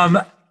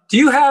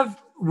you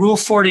have Rule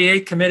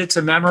 48 committed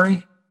to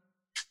memory?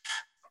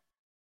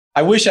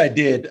 I wish I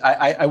did.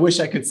 I wish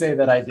I could say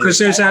that I did. Because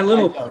there's that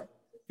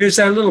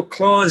little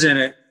clause in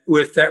it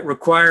that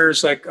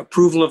requires like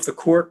approval of the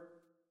court.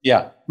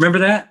 Yeah. Remember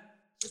that?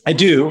 I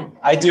do.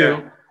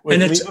 Yeah.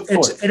 And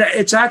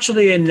it's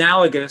actually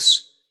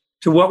analogous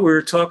to what we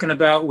were talking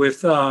about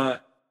with the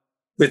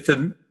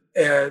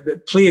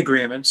plea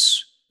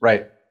agreements.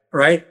 Right.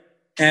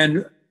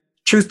 And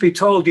truth be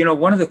told,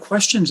 one of the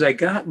questions I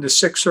got in the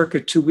Sixth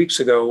Circuit 2 weeks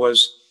ago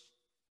was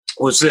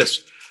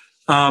this.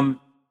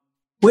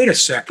 Wait a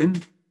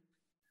second.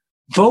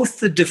 Both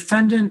the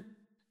defendant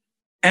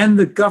and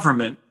the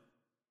government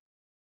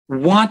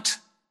want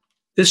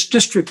this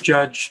district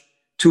judge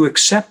to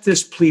accept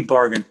this plea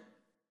bargain.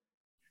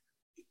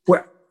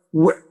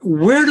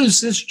 Where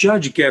does this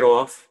judge get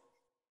off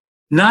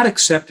not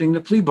accepting the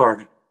plea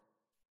bargain?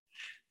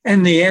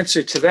 And the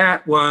answer to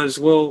that was,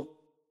 well,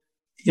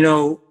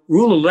 Rule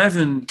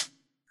 11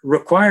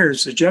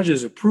 requires the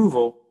judge's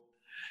approval.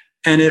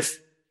 And if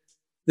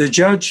the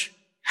judge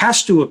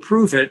has to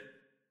approve it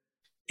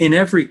in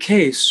every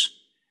case,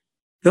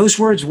 those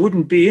words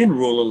wouldn't be in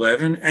Rule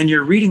 11, and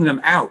you're reading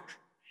them out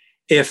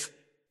if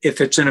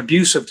it's an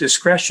abuse of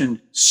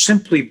discretion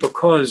simply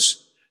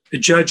because the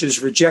judge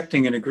is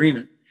rejecting an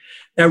agreement.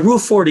 Now, Rule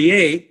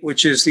 48,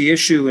 which is the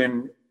issue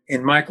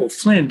in Michael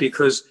Flynn,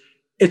 because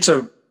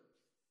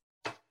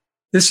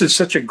this is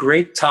such a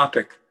great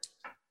topic.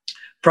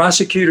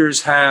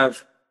 Prosecutors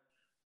have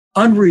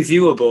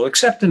unreviewable,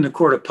 except in the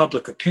court of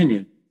public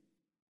opinion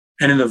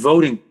and in the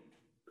voting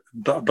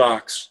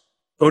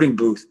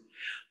booth,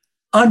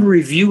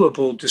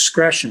 unreviewable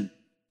discretion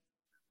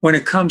when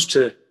it comes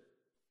to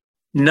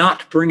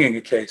not bringing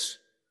a case.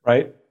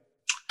 Right.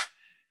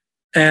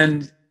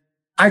 And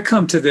I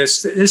come to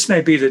this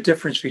may be the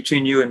difference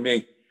between you and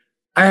me.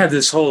 I have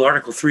this whole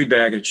Article 3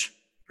 baggage,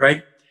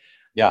 right?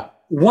 Yeah.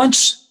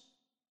 Once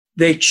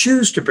they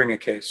choose to bring a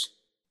case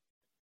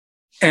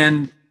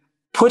and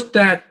put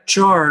that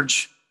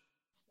charge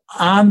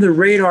on the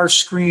radar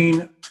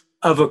screen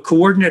of a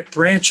coordinate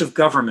branch of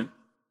government,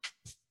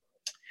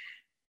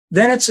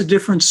 then it's a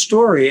different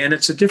story. And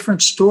it's a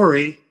different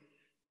story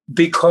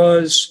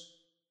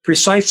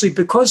precisely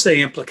because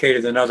they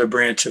implicated another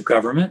branch of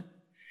government,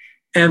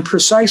 and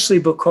precisely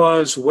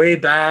because way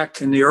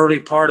back in the early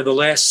part of the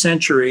last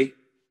century,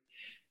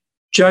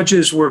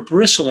 judges were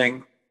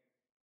bristling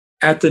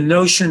at the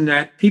notion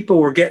that people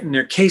were getting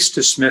their case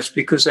dismissed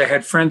because they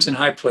had friends in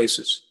high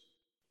places.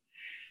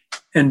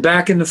 And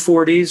back in the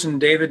 40s, and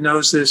David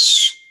knows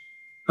this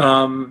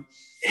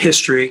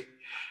history,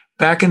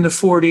 back in the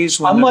 40s,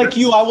 when unlike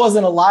you, I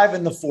wasn't alive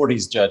in the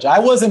 40s, Judge. I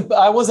wasn't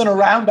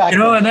around back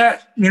then. And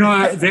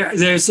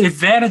there's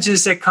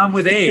advantages that come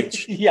with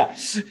age. Yeah.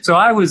 So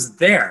I was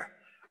there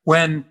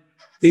when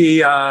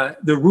the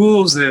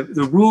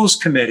Rules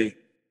Committee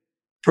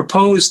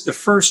proposed the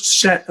first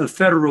set of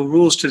federal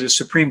rules to the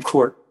Supreme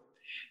Court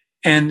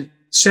and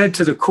said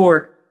to the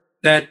court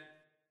that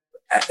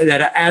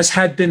as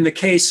had been the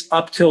case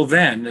up till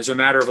then, as a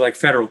matter of like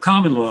federal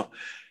common law,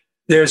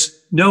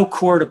 there's no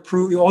court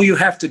approval. All you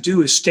have to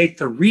do is state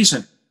the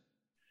reason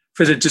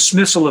for the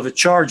dismissal of a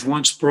charge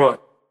once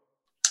brought.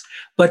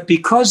 But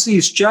because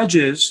these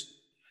judges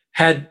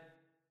had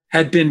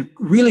been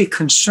really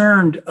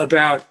concerned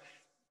about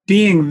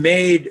being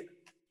made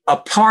a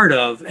part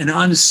of an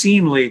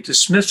unseemly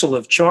dismissal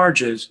of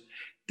charges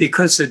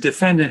because the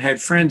defendant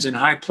had friends in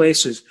high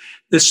places,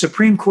 the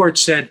Supreme Court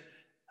said,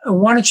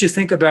 why don't you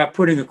think about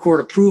putting a court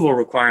approval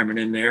requirement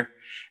in there?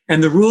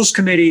 And the Rules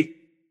Committee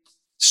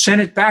sent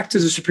it back to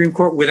the Supreme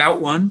Court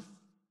without one.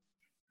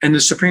 And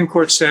the Supreme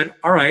Court said,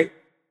 all right,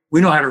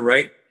 we know how to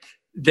write.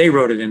 They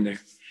wrote it in there.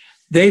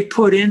 They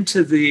put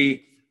into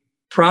the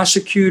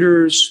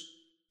prosecutors,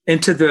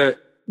 into the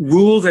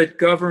rule that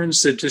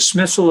governs the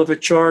dismissal of a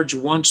charge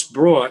once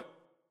brought,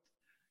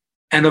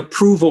 an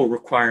approval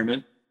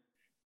requirement.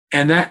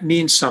 And that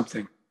means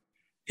something.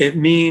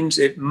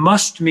 It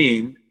must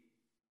mean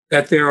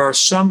that there are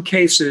some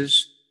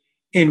cases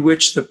in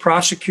which the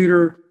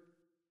prosecutor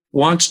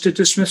wants to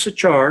dismiss a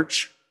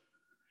charge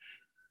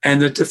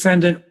and the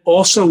defendant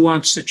also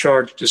wants the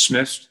charge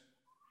dismissed,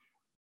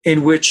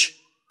 in which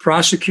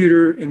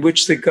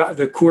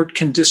the court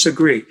can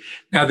disagree.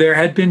 Now, there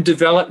had been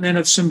development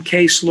of some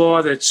case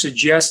law that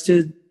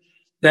suggested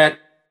that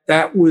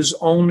that was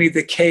only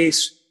the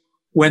case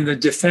when the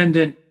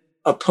defendant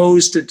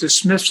opposed a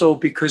dismissal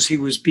because he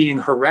was being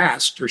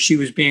harassed or she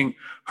was being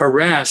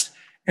harassed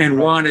and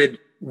wanted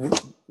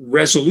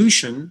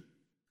resolution.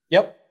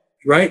 Yep.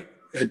 Right?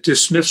 A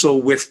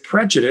dismissal with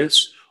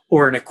prejudice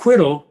or an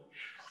acquittal.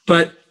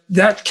 But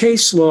that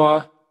case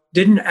law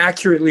didn't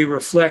accurately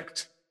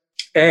reflect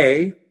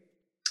the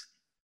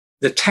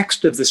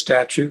text of the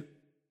statute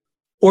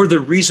or the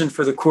reason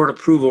for the court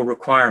approval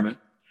requirement.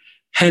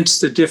 Hence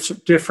the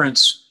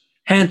difference.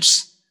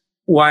 Hence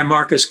why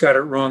Marcus got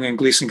it wrong and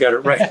Gleeson got it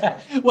right.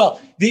 Well,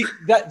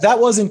 that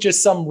wasn't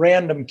just some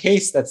random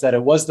case that said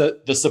it. Was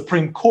the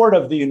Supreme Court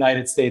of the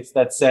United States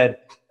that said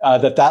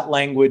that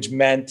language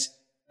meant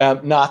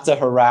not to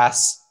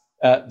harass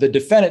the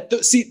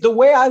defendant. See, the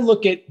way I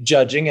look at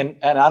judging, and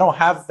I don't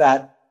have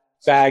that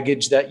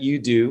baggage that you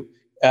do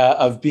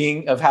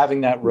of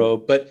having that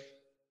robe, but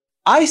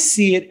I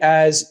see it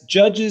as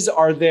judges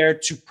are there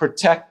to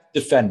protect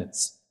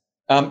defendants,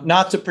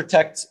 not to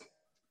protect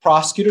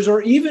prosecutors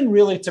or even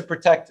really to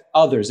protect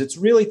others. It's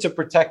really to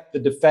protect the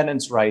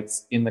defendant's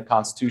rights in the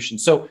Constitution.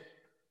 So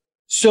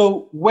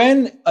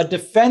when a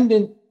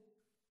defendant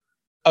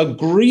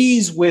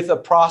agrees with a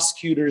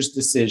prosecutor's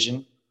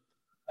decision,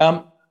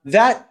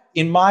 that,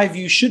 in my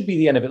view, should be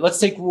the end of it. Let's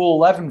take Rule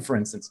 11, for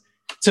instance.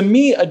 To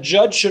me, a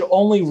judge should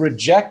only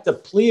reject a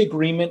plea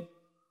agreement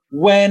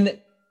when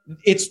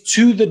it's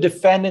to the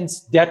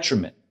defendant's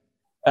detriment.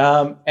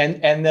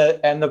 And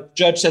the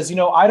judge says,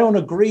 I don't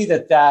agree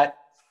that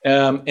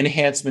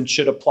enhancement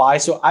should apply.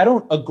 So I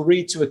don't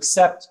agree to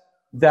accept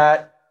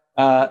that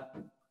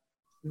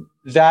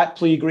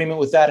plea agreement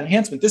with that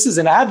enhancement. This is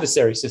an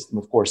adversary system,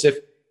 of course.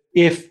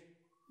 If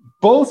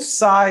both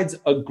sides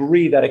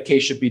agree that a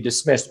case should be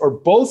dismissed, or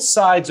both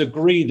sides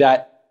agree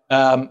that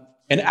an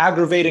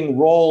aggravating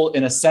role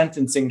in a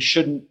sentencing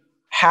shouldn't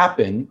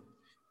happen,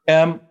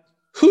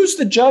 who's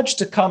the judge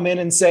to come in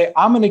and say,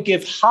 I'm going to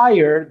give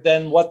higher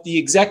than what the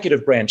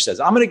executive branch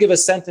says? I'm going to give a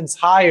sentence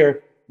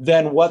higher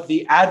than what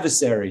the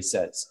adversary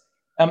says.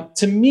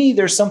 To me,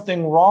 there's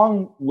something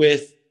wrong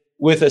with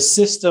a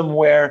system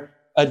where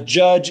a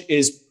judge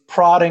is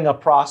prodding a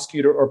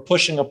prosecutor or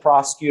pushing a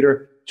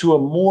prosecutor to a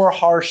more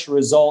harsh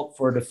result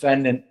for a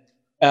defendant.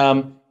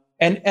 And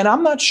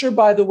I'm not sure,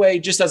 by the way,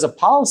 just as a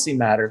policy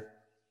matter,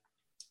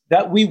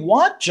 that we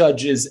want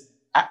judges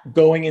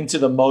going into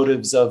the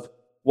motives of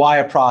why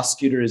a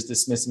prosecutor is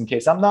dismissing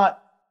case. I'm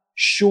not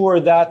sure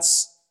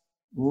that's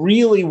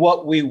really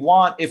what we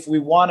want if we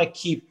want to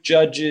keep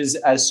judges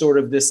as sort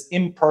of this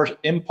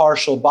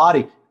impartial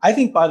body. I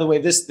think, by the way,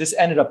 this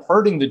ended up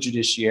hurting the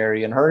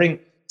judiciary and hurting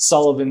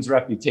Sullivan's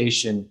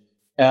reputation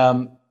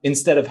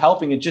instead of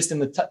helping it. Just in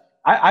the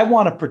I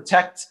want to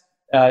protect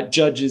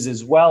judges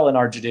as well in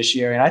our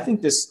judiciary, and I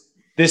think this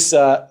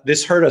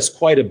hurt us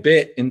quite a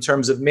bit in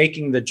terms of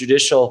making the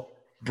judicial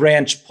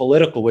branch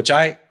political, which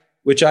I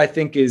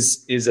think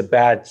is a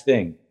bad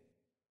thing.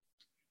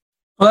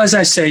 Well, as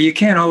I say, you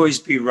can't always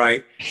be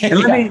right. And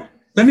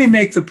let me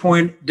make the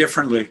point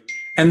differently.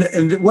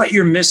 And what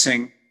you're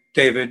missing,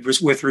 David,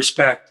 with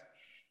respect,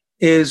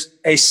 is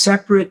a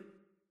separate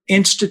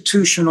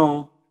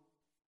institutional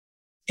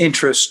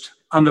interest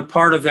on the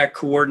part of that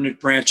coordinate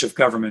branch of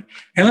government.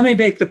 And let me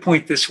make the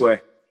point this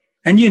way.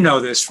 And you know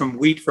this from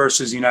Wheat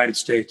versus United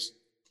States.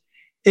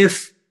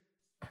 If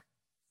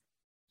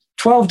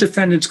 12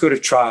 defendants go to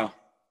trial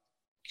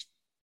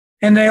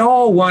and they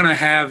all want to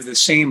have the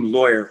same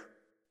lawyer,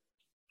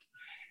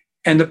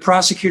 and the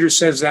prosecutor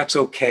says that's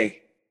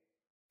okay,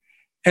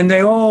 and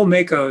they all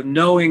make a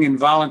knowing and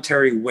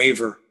voluntary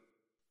waiver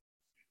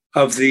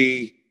of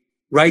the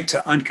right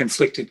to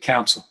unconflicted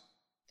counsel,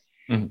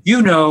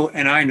 you know,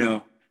 and I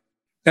know,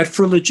 that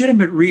for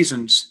legitimate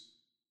reasons,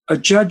 a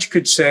judge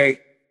could say,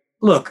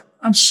 look,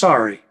 I'm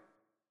sorry.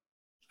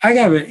 I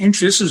got an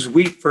interest. This is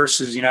Wheat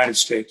versus United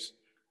States.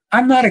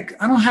 I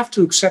don't have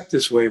to accept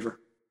this waiver.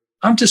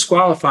 I'm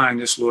disqualifying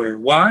this lawyer.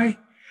 Why?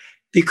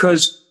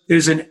 Because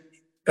there's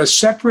a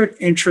separate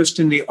interest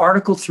in the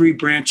Article III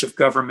branch of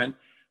government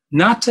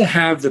not to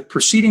have the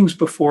proceedings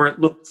before it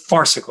look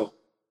farcical.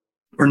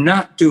 We're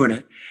not doing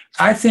it.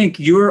 I think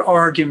your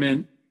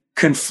argument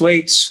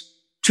conflates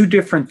two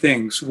different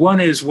things. One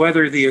is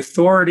whether the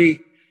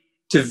authority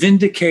to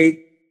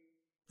vindicate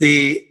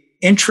the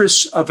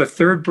interests of a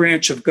third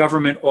branch of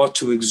government ought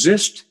to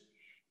exist.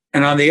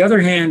 And on the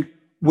other hand,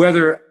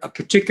 whether a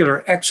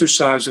particular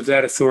exercise of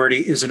that authority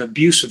is an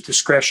abuse of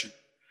discretion.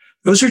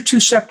 Those are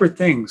two separate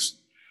things.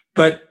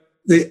 But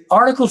the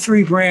Article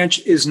III branch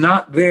is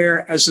not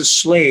there as a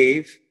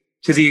slave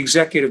to the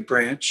executive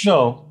branch.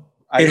 No.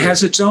 It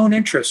has its own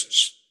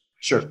interests.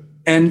 Sure.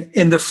 And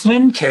in the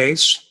Flynn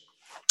case,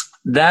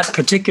 that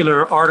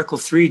particular Article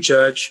III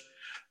judge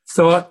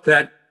thought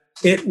that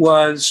it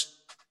was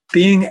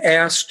being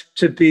asked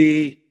to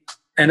be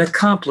an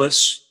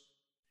accomplice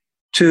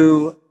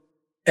to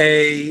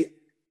a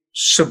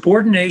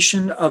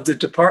subordination of the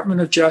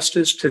Department of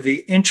Justice to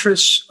the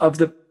interests of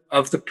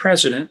the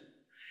president,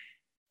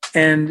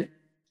 and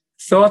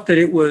thought that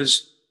it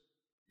was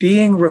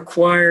being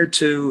required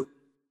to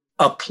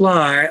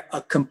apply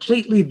a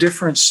completely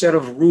different set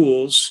of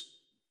rules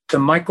to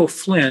Michael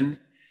Flynn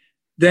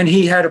than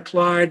he had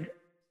applied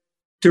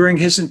during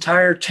his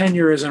entire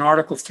tenure as an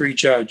Article III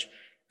judge.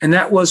 And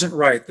that wasn't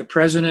right. The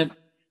president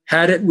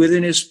had it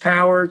within his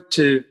power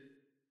to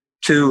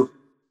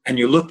and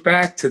you look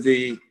back to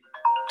the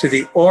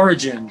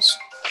origins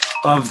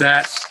of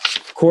that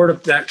court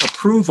of that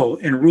approval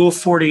in Rule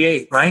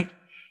 48, right?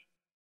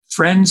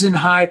 Friends in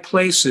high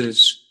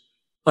places,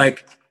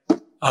 like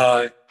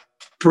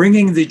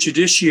bringing the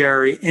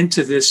judiciary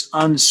into this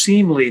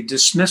unseemly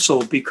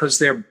dismissal because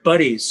they're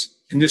buddies,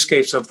 in this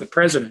case of the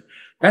president.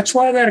 That's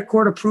why that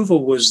court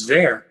approval was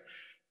there.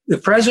 The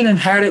president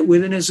had it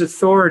within his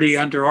authority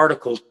under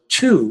Article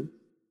 2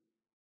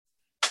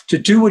 to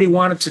do what he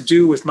wanted to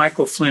do with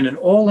Michael Flynn. And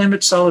all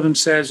Emmett Sullivan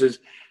says is,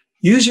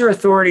 use your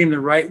authority in the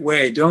right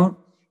way. Don't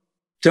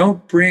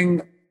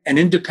bring an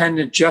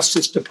independent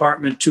Justice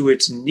Department to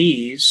its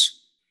knees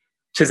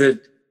to the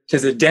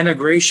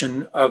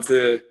denigration of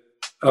the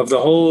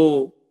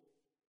whole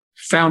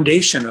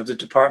foundation of the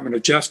Department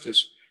of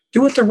Justice.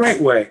 Do it the right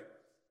way.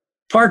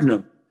 Pardon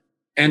them.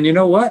 And you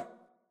know what?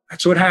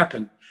 That's what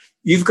happened.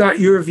 You've got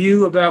your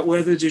view about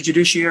whether the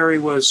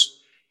judiciary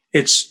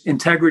its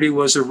integrity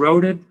was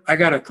eroded. I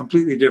got a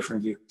completely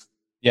different view.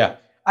 Yeah,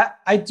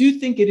 I do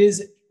think it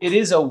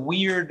is a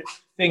weird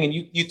thing. And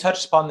you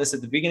touched upon this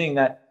at the beginning,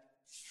 that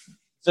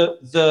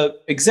the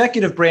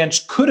executive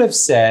branch could have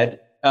said,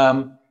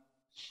 we're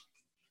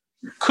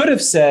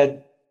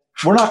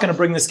not going to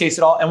bring this case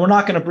at all. And we're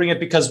not going to bring it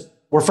because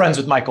we're friends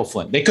with Michael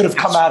Flynn. They could have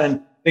come out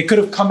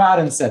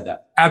and said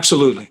that.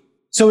 Absolutely.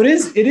 So it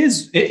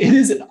is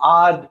an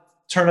odd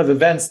turn of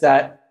events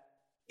that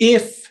they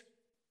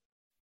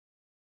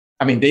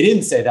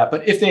didn't say that,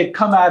 but if they had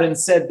come out and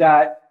said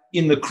that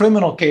in the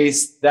criminal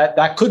case,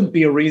 that couldn't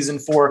be a reason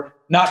for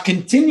not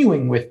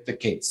continuing with the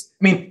case.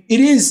 I mean, it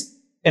is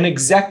an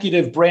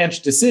executive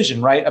branch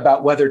decision, right,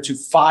 about whether to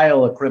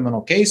file a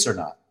criminal case or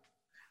not.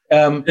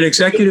 An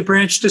executive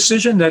branch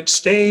decision that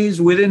stays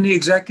within the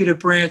executive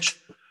branch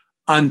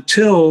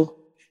until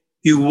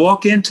You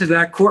walk into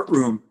that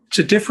courtroom.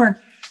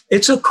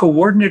 It's a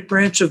coordinate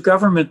branch of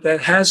government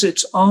that has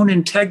its own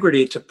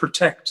integrity to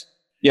protect.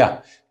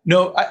 Yeah.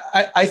 No,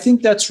 I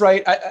think that's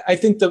right. I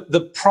think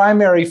the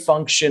primary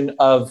function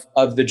of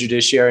the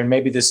judiciary, and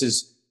maybe this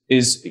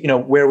is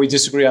where we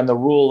disagree on the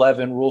Rule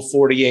 11, Rule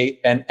 48,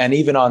 and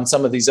even on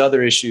some of these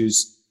other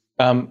issues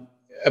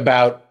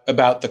about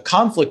the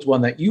conflict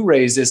one that you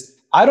raised, is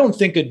I don't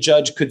think a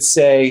judge could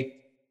say,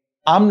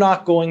 I'm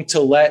not going to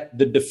let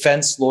the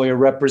defense lawyer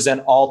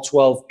represent all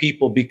 12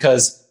 people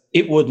because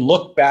it would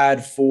look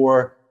bad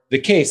for the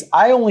case.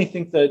 I only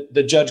think that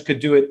the judge could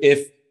do it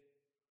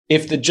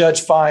if the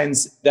judge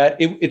finds that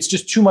it's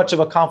just too much of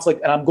a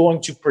conflict, and I'm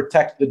going to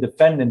protect the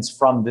defendants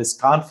from this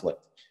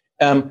conflict.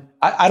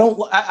 I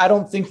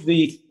don't think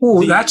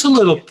that's a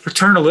little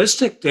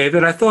paternalistic,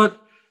 David. I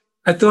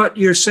thought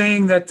you're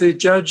saying that the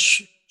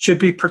judge should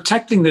be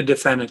protecting the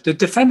defendant. The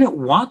defendant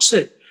wants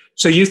it.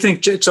 So you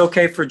think it's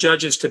okay for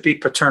judges to be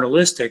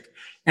paternalistic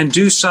and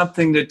do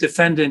something the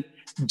defendant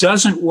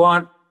doesn't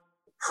want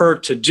her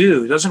to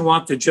do, doesn't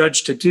want the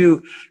judge to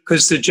do,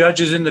 because the judge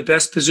is in the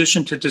best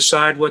position to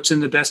decide what's in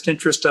the best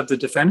interest of the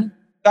defendant?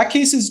 That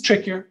case is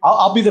trickier.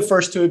 I'll be the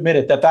first to admit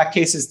it, that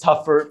case is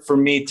tougher for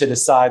me to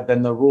decide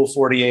than the Rule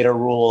 48 or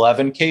Rule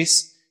 11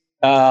 case.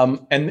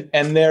 And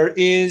there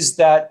is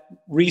that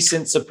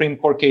recent Supreme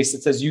Court case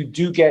that says you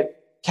do get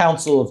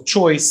counsel of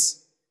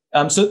choice.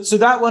 So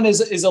that one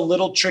is a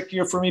little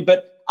trickier for me,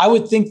 but I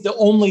would think the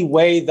only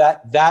way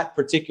that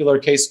particular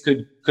case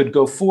could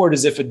go forward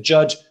is if a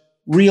judge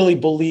really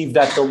believed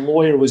that the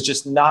lawyer was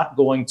just not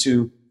going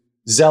to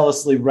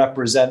zealously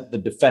represent the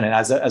defendant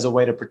as a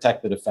way to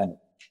protect the defendant.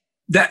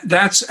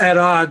 That's at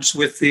odds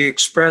with the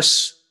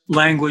express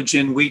language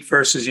in Wheat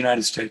versus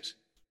United States.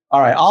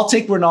 All right, I'll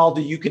take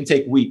Rinaldi. You can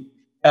take Wheat.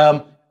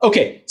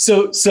 Okay,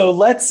 so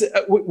let's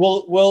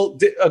we'll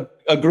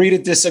agree to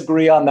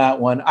disagree on that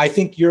one. I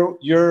think your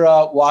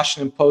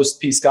Washington Post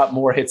piece got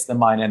more hits than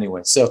mine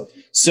anyway. So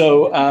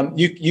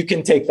you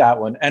can take that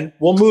one, and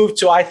we'll move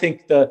to, I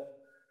think, the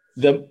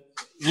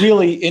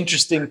really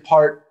interesting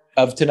part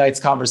of tonight's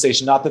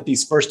conversation. Not that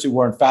these first two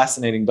weren't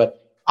fascinating,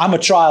 but I'm a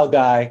trial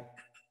guy,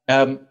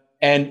 and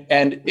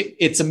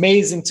it's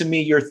amazing to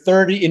me. You're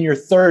 30 in your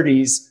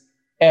 30s,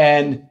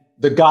 and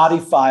the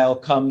Gotti file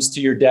comes to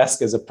your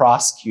desk as a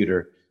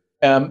prosecutor.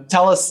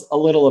 Tell us a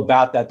little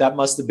about that. That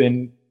must have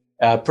been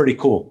pretty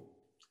cool.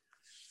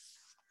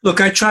 Look,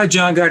 I tried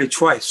John Gotti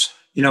twice.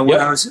 When Yep.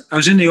 I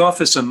was in the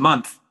office a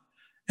month,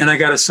 and I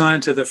got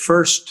assigned to the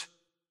first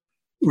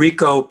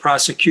RICO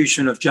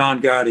prosecution of John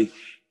Gotti.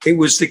 It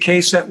was the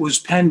case that was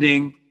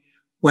pending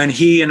when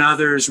he and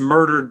others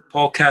murdered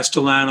Paul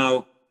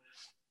Castellano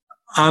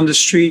on the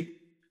street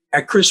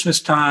at Christmas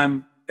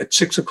time at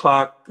 6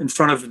 o'clock in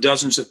front of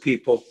dozens of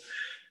people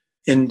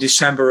in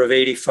December of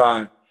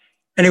 '85.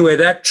 Anyway,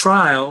 that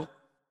trial,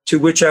 to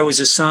which I was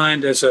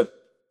assigned as a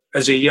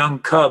young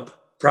cub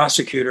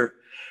prosecutor,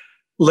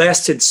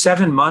 lasted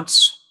 7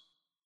 months.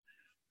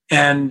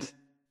 And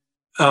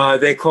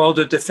they called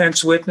a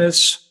defense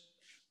witness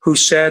who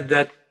said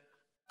that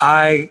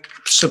I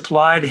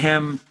supplied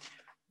him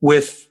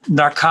with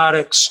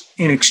narcotics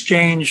in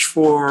exchange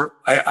for,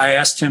 I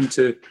asked him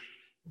to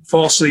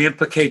falsely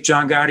implicate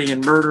John Gotti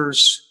in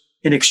murders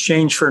in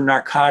exchange for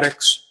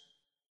narcotics.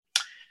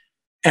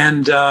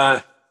 And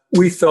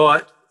we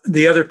thought,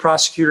 the other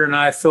prosecutor and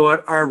I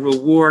thought, our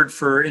reward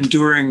for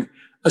enduring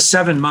a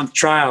 7-month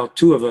trial,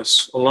 two of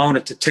us alone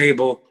at the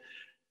table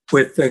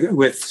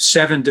with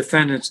 7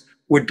 defendants,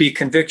 would be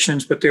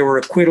convictions, but there were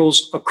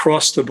acquittals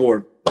across the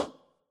board.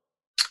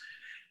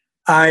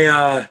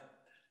 In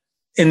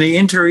the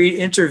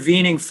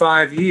intervening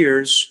 5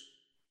 years,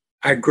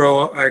 I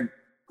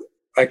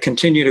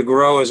continue to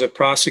grow as a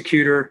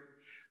prosecutor.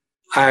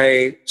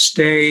 I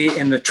stay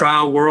in the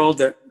trial world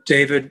that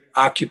David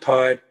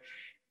occupied,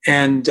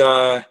 and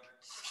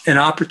an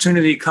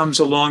opportunity comes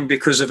along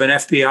because of an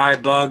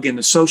FBI bug in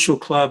the social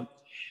club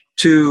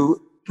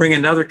to bring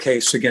another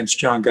case against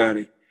John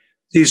Gotti.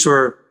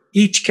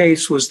 Each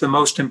case was the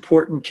most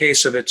important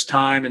case of its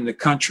time in the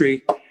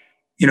country.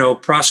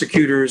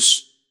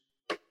 Prosecutors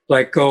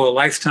go a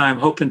lifetime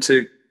hoping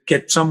to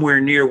get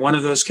somewhere near one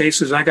of those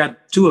cases. I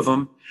got 2 of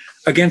them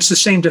against the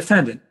same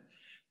defendant.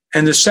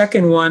 And the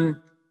second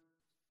one,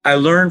 I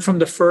learned from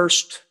the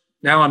first.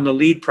 Now I'm the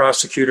lead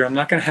prosecutor. I'm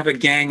not going to have a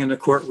gang in the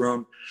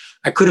courtroom.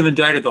 I could have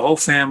indicted the whole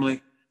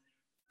family.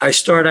 I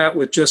start out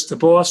with just the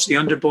boss, the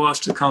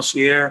underboss, the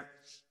concierge.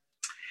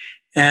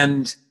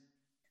 And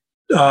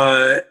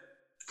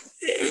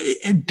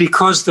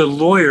because the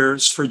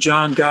lawyers for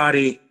John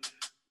Gotti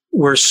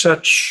were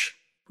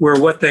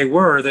what they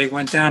were, they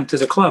went down to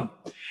the club,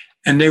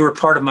 and they were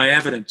part of my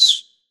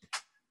evidence.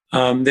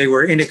 They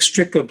were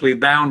inextricably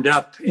bound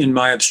up in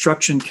my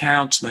obstruction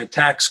counts, my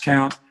tax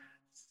count,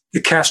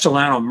 the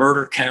Castellano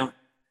murder count.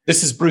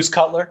 This is Bruce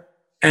Cutler?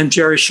 And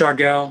Jerry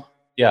Shargell.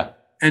 Yeah.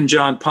 And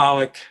John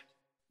Pollock.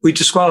 We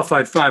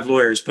disqualified 5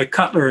 lawyers, but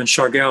Cutler and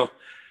Shargell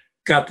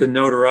got the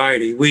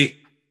notoriety. We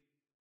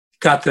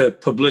got the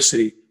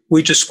publicity.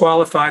 We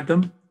disqualified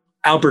them.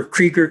 Albert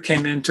Krieger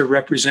came in to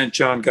represent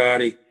John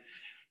Gotti.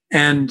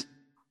 And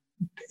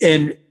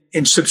in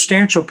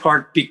substantial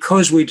part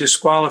because we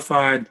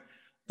disqualified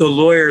the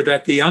lawyer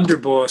that the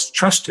underboss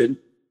trusted,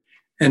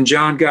 and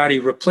John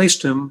Gotti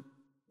replaced him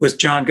with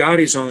John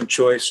Gotti's own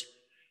choice.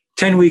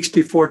 10 weeks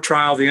before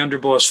trial, the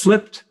underboss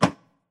flipped.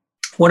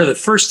 One of the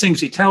first things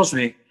he tells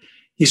me,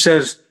 he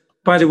says,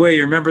 by the way,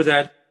 you remember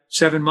that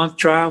 7-month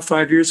trial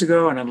 5 years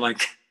ago? And I'm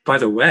like, by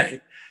the way,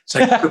 it's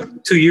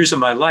like 2 years of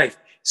my life.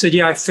 He said,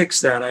 yeah, I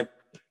fixed that.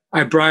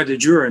 I bribed a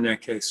juror in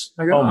that case.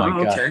 I go, oh my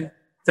God. Okay,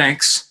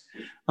 thanks.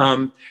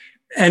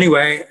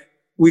 Anyway,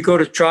 we go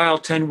to trial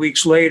 10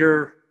 weeks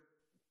later.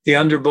 The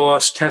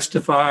underboss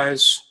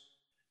testifies.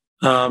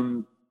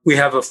 We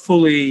have a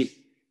fully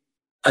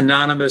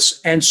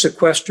anonymous and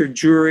sequestered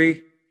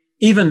jury,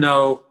 even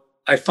though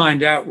I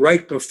find out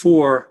right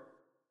before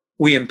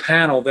we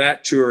impanel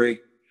that jury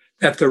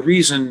that the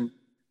reason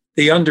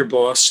the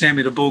underboss,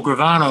 Sammy the Bull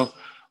Gravano,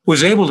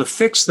 was able to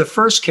fix the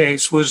first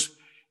case was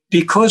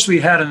because we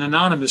had an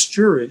anonymous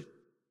jury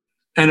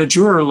and a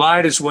juror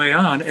lied his way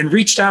on and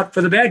reached out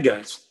for the bad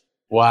guys.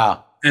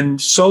 Wow.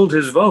 And sold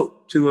his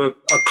vote to a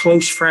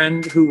close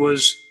friend who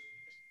was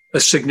a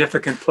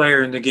significant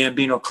player in the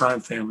Gambino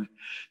crime family.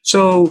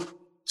 So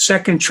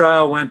second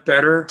trial went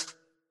better.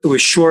 It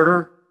was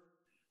shorter.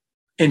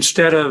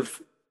 Instead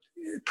of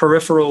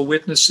peripheral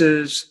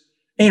witnesses,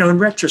 in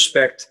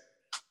retrospect,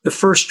 the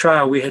first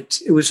trial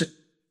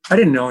I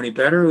didn't know any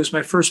better. It was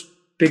my first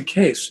big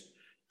case.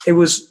 It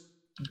was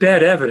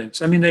bad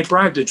evidence. I mean, they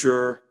bribed a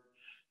juror.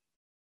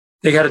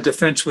 They had a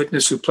defense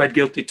witness who pled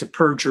guilty to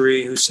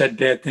perjury, who said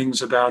bad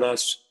things about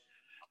us.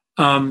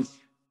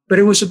 But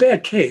it was a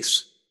bad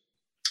case.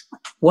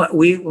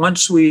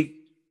 Once we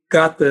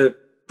got the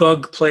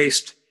bug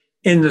placed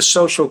in the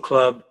social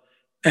club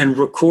and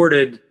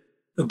recorded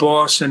the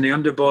boss and the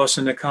underboss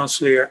and the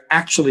consigliere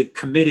actually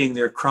committing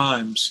their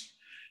crimes,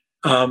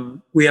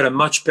 we had a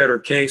much better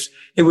case.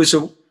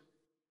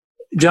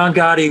 John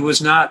Gotti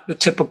was not a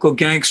typical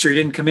gangster. He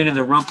didn't come in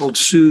the rumpled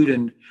suit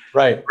and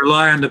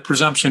rely on the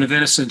presumption of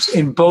innocence.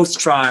 In both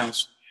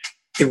trials,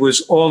 it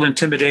was all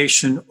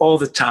intimidation all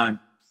the time.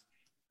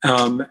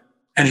 And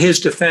his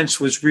defense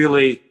was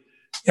really,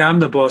 I'm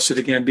the boss of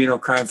the Gambino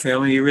crime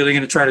family. You're really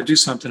going to try to do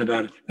something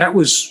about it. That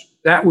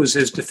was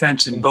his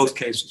defense in both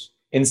cases.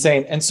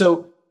 Insane. And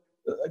so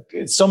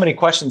many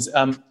questions.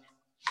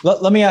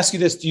 Let me ask you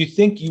this. Do you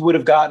think you would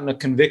have gotten a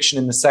conviction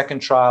in the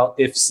second trial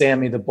if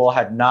Sammy the Bull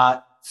had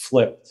not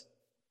flipped?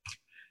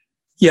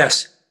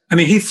 Yes. I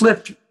mean, he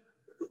flipped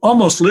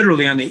almost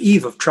literally on the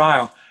eve of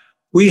trial.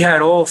 We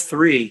had all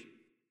three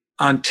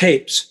on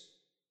tapes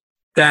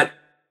that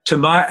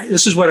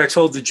this is what I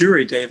told the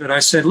jury, David. I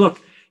said,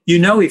 look,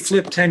 he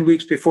flipped 10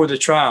 weeks before the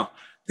trial.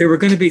 There were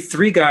going to be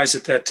 3 guys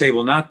at that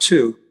table, not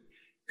 2.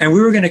 And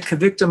we were going to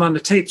convict him on the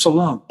tapes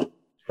alone.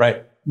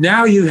 Right.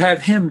 Now you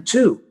have him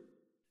too.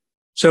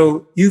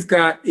 So you've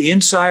got the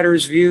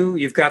insider's view,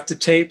 you've got the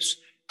tapes.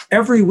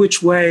 Every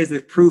which way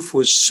the proof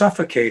was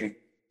suffocating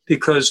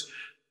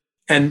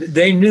and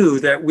they knew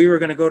that we were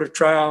going to go to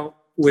trial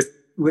with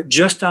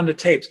just on the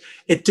tapes.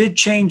 It did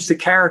change the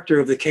character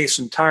of the case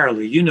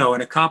entirely.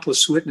 An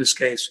accomplice witness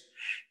case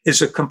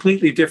is a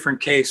completely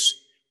different case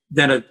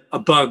than a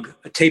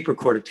tape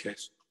recorded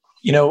case.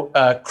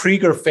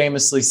 Krieger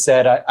famously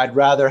said, I'd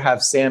rather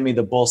have Sammy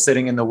the Bull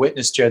sitting in the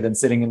witness chair than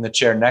sitting in the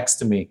chair next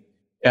to me.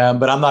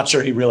 But I'm not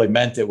sure he really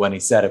meant it when he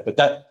said it. But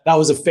that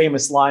was a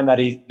famous line that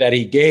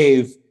he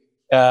gave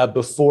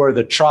before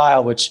the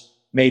trial, which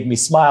made me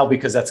smile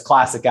because that's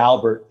classic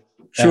Albert.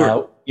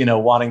 Sure.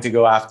 Wanting to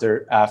go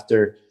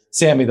after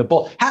Sammy the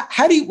Bull.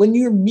 How do you, when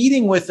you're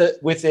meeting with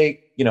a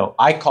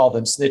I call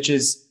them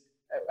snitches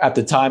at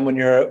the time when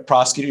you're a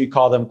prosecutor, you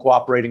call them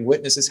cooperating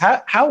witnesses.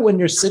 How when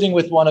you're sitting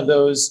with one of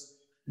those,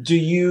 do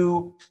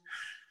you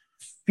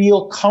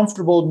feel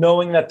comfortable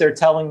knowing that they're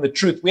telling the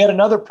truth? We had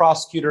another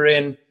prosecutor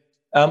in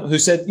who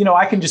said,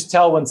 I can just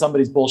tell when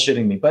somebody's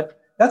bullshitting me, but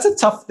that's a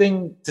tough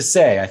thing to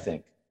say, I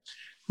think.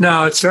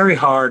 No, it's very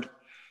hard.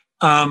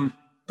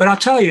 But I'll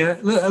tell you,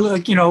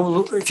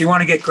 if you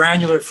want to get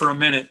granular for a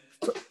minute,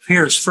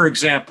 here's, for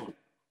example,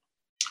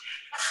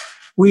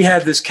 we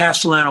had this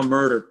Castellano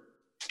murder.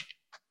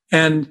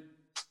 And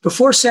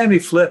before Sammy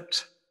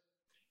flipped,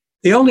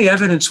 the only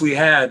evidence we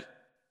had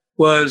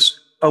was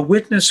a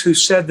witness who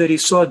said that he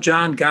saw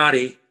John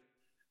Gotti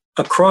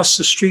across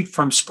the street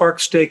from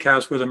Sparks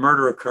Steakhouse where the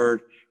murder occurred,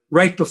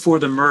 right before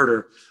the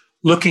murder,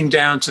 looking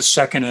down to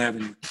 2nd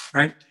Avenue,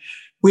 right?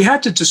 We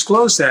had to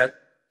disclose that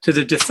to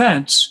the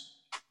defense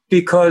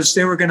because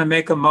they were going to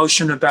make a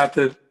motion about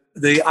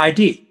the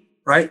ID,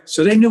 right?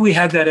 So they knew we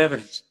had that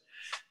evidence.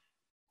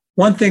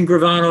 One thing,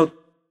 Gravano,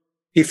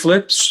 he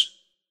flips.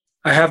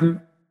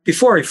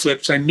 Before he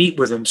flips, I meet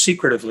with him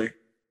secretively.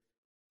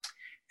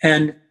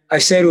 And I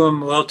say to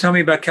him, well, tell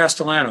me about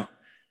Castellano.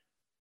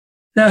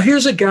 Now,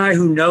 here's a guy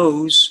who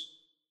knows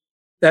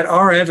that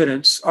our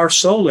evidence, our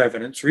sole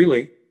evidence,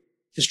 really,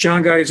 is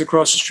John Gotti's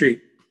across the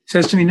street. He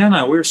says to me,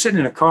 no, we were sitting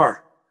in a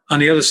car on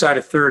the other side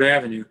of 3rd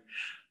Avenue.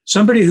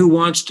 Somebody who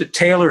wants to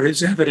tailor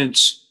his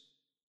evidence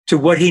to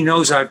what he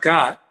knows I've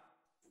got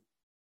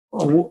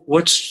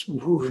what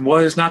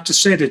is not to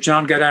say that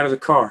John got out of the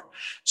car?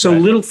 So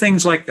little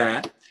things like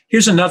that.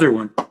 Here's another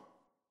one.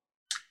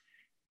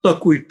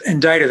 Look, we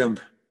indicted them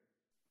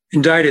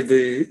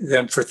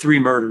for 3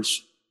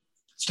 murders.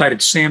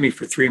 Indicted Sammy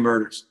for 3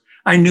 murders.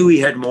 I knew he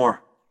had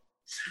more.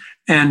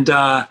 And,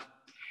 and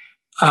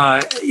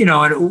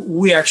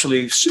we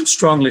actually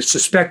strongly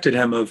suspected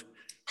him of,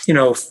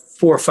 4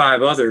 or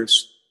 5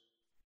 others.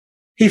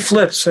 He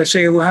flips. I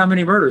say, well, how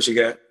many murders you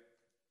got?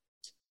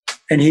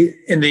 And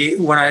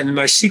in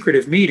my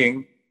secretive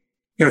meeting,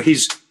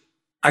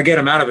 I get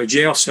him out of a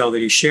jail cell that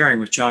he's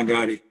sharing with John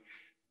Gotti.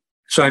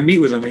 So I meet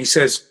with him and he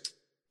says,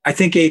 I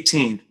think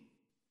 18.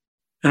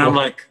 And I'm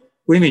like,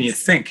 what do you mean you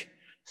think?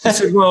 He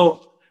said,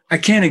 well, I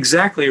can't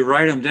exactly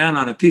write them down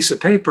on a piece of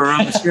paper.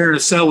 I'm sharing a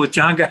cell with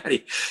John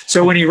Gotti.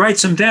 So when he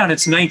writes them down,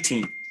 it's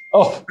 19.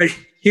 Oh, but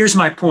here's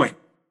my point.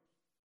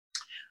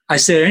 I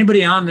said,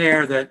 anybody on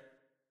there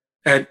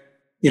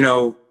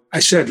I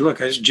said,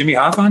 look, is Jimmy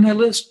Hoffa on that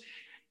list?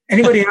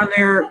 Anybody on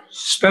there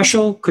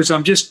special? Because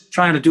I'm just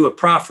trying to do a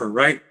proffer,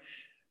 right?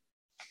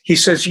 He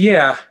says,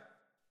 yeah,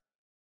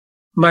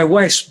 my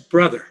wife's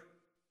brother.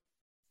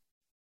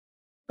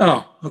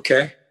 Oh,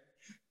 okay.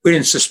 We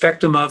didn't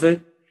suspect him of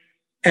it.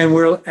 And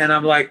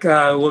I'm like,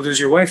 well, does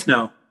your wife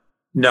know?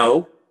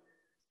 No.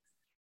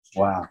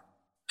 Wow.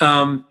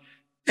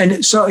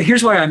 And so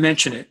here's why I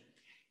mention it.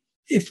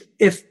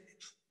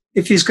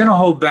 If he's going to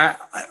hold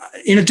back,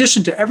 in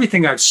addition to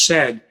everything I've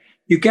said,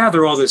 you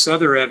gather all this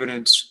other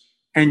evidence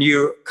and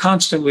you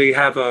constantly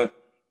have a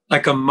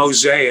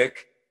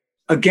mosaic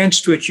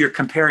against which you're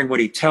comparing what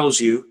he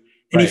tells you.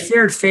 And He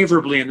fared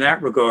favorably in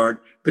that regard.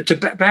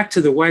 But back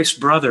to the wife's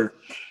brother,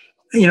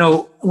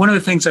 one of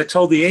the things I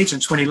told the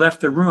agents when he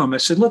left the room, I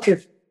said, look,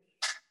 if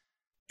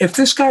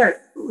this guy,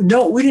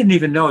 we didn't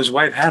even know his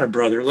wife had a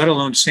brother, let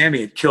alone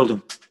Sammy had killed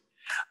him,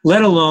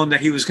 let alone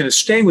that he was going to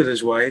stay with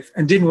his wife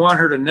and didn't want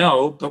her to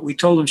know, but we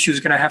told him she was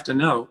going to have to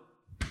know.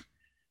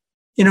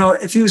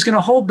 If he was going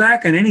to hold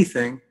back on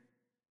anything,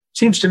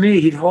 seems to me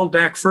he'd hold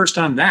back first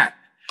on that.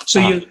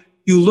 So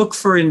you look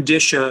for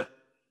indicia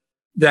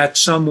that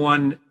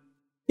someone,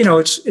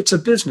 it's a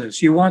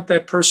business. You want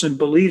that person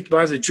believed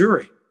by the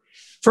jury.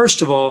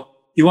 First of all,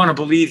 you want to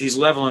believe he's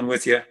leveling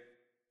with you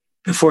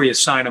before you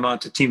sign him on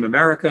to Team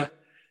America.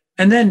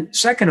 And then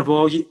second of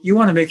all, you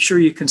want to make sure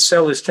you can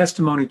sell his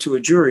testimony to a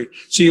jury.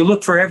 So you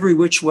look for every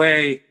which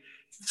way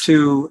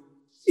to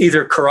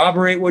either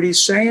corroborate what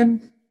he's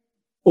saying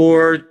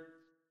or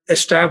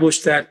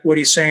establish that what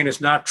he's saying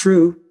is not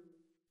true,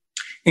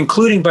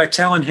 including by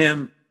telling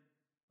him,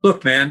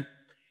 look, man,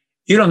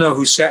 you don't know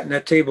who sat in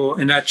that table,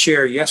 in that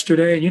chair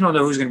yesterday, and you don't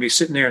know who's going to be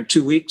sitting there in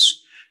 2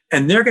 weeks,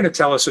 and they're going to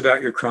tell us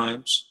about your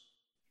crimes.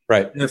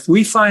 Right. And if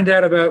we find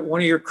out about one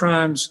of your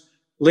crimes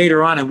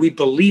later on and we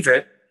believe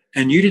it,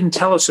 and you didn't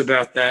tell us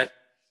about that,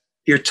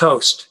 you're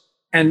toast.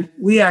 And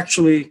we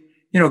actually,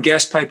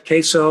 Gas Pipe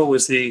Queso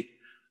was the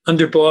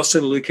underboss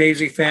of the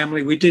Lucchese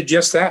family. We did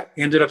just that.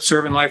 He ended up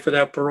serving life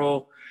without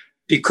parole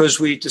because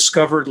we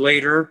discovered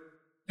later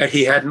that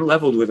he hadn't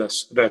leveled with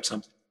us about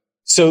something.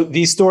 So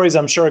these stories,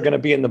 I'm sure, are going to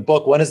be in the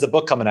book. When is the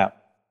book coming out?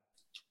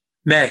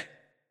 May.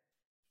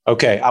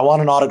 Okay, I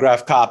want an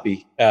autographed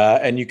copy,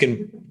 and you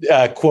can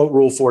quote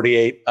Rule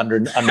 48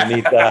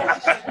 underneath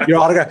your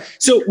autograph.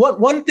 So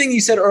one thing you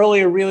said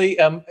earlier, really,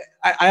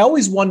 I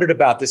always wondered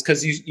about this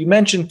because you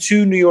mentioned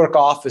 2 New York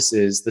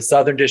offices, the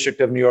Southern District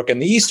of New York and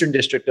the Eastern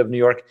District of New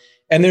York,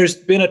 and there's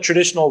been a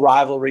traditional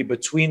rivalry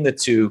between the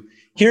two.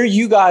 Here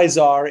you guys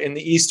are in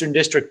the Eastern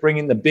District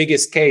bringing the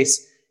biggest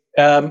case.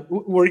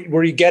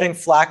 Were you getting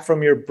flack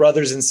from your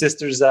brothers and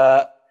sisters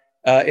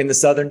in the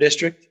Southern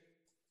District?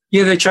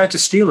 Yeah, they tried to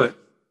steal it.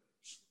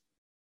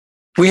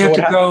 We had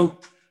to go,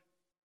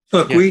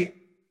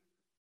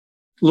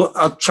 look,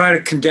 I'll try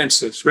to condense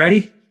this.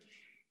 Ready?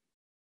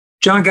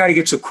 John Gotti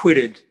gets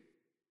acquitted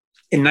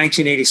in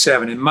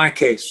 1987, in my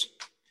case.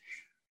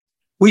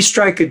 We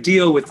strike a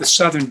deal with the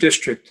Southern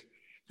District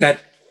that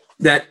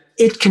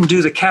it can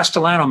do the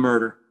Castellano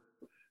murder,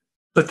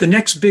 but the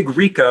next big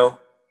RICO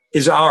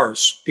is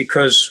ours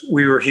because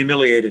we were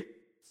humiliated.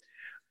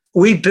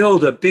 We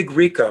build a big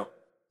RICO,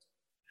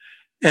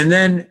 and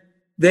then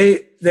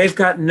they've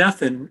got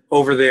nothing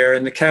over there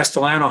in the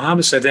Castellano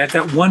homicide.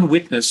 That one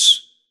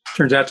witness,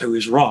 turns out that he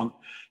was wrong,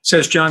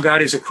 says John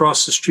Gotti's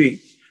across the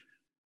street.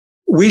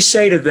 We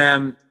say to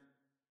them,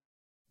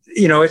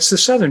 it's the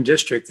Southern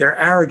District. They're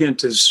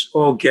arrogant as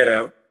all get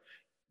out.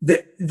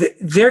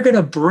 They're going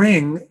to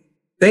bring,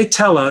 they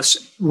tell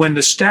us when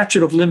the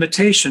statute of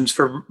limitations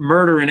for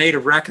murder in aid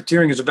of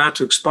racketeering is about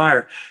to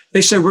expire,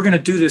 they say, we're going to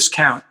do this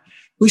count.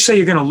 We say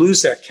you're going to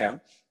lose that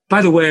count.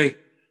 By the way,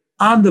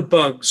 on the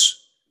bugs,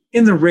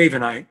 in the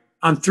Ravenite,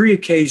 on 3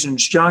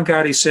 occasions, John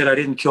Gotti said, I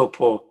didn't kill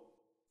Paul.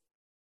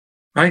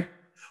 Right?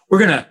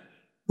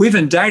 We've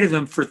indicted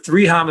him for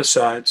 3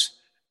 homicides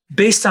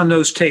based on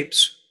those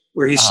tapes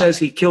where he says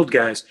he killed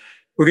guys.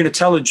 We're going to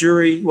tell a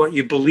jury what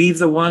you believe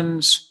the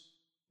ones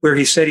where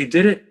he said he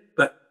did it.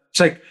 But it's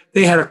like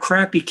they had a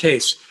crappy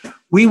case.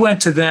 We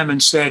went to them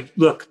and said,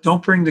 look,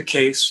 don't bring the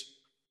case.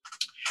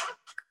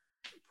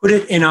 Put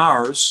it in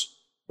ours.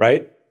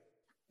 Right.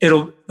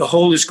 The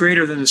whole is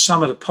greater than the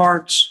sum of the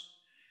parts.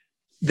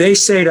 They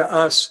say to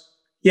us,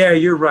 yeah,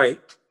 you're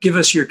right. Give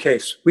us your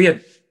case. We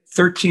had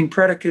 13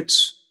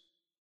 predicates,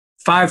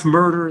 5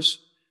 murders.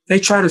 They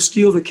try to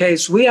steal the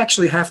case. We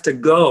actually have to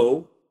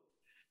go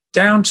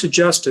down to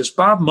justice.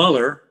 Bob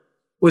Mueller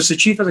was the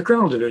chief of the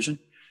criminal division.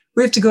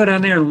 We have to go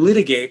down there and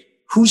litigate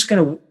who's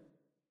going to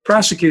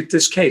prosecute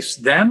this case.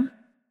 Them,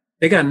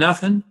 they got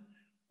nothing,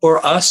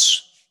 or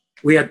us,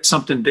 we had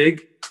something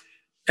big.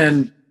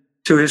 And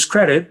to his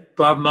credit,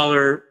 Bob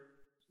Mueller,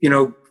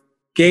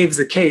 gave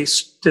the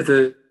case to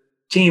the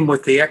team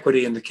with the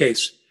equity in the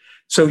case.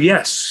 So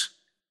yes,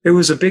 it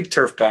was a big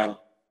turf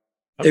battle.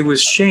 It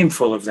was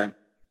shameful of them.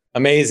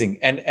 Amazing.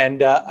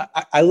 And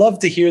I love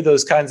to hear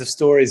those kinds of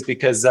stories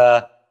because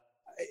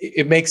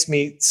it makes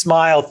me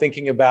smile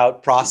thinking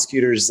about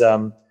prosecutors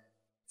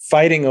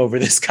fighting over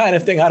this kind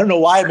of thing. I don't know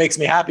why it makes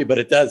me happy, but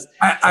it does.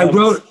 I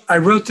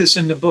wrote this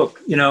in the book.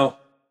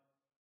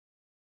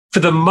 For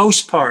the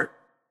most part,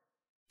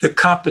 the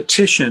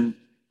competition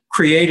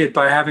created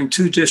by having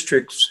 2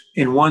 districts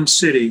in one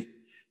city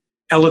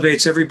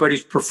elevates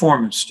everybody's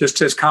performance,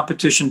 just as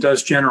competition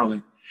does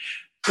generally.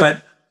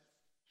 But,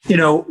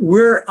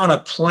 we're on a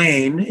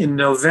plane in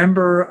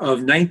November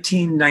of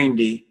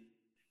 1990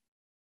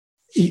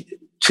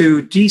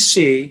 to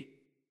DC.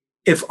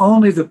 If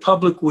only the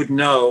public would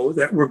know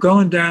that we're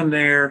going down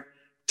there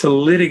to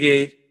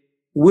litigate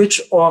which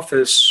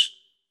office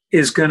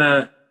is going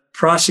to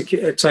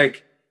prosecute. It's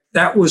like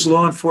that was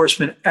law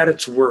enforcement at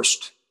its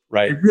worst.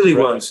 Right. It really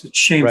was. It's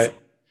shameful. Right.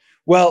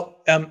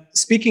 Well,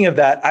 speaking of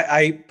that,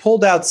 I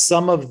pulled out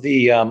some of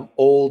the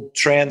old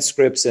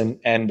transcripts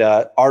and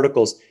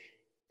articles.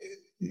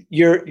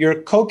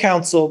 Your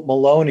co-counsel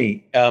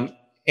Maloney,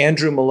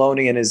 Andrew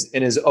Maloney, in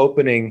his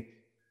opening,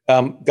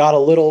 got a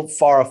little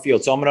far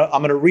afield. So I'm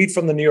gonna read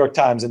from the New York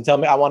Times and tell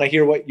me. I want to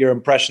hear what your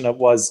impression of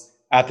was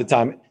at the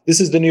time.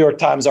 This is the New York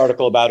Times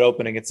article about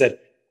opening. It said,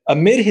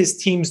 amid his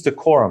team's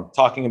decorum,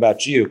 talking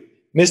about you,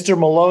 Mr.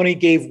 Maloney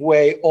gave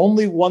way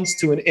only once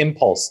to an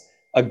impulse,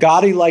 a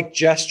Gotti-like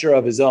gesture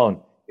of his own.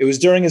 It was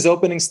during his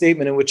opening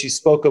statement in which he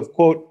spoke of,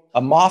 quote,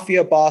 a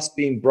mafia boss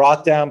being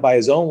brought down by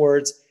his own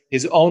words,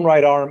 his own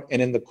right arm,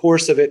 and in the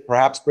course of it,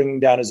 perhaps bringing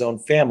down his own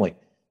family.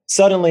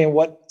 Suddenly, in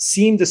what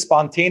seemed a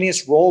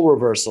spontaneous role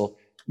reversal,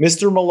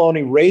 Mr.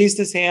 Maloney raised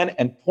his hand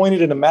and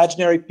pointed an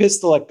imaginary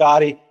pistol at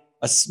Gotti.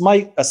 A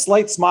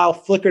slight smile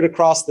flickered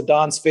across the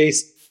Don's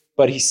face,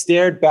 but he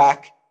stared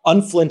back,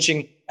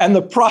 unflinching, and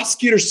the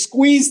prosecutor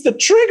squeezed the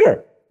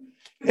trigger.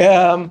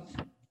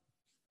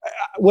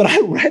 When I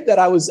read that,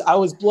 I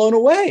was blown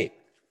away.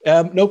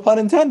 No pun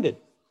intended.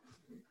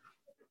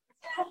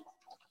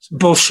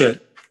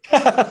 Bullshit.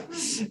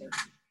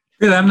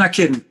 Really, I'm not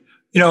kidding.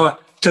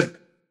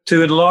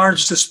 To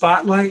enlarge the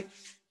spotlight,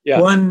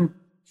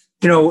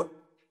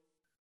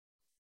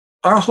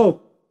 our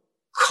whole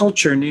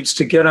culture needs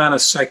to get on a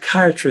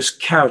psychiatrist's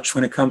couch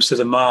when it comes to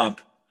the mob,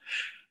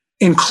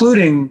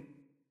 including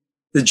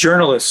the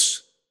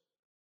journalists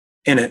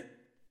in it.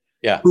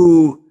 Yeah.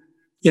 Who,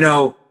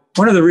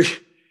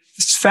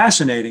 it's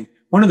fascinating.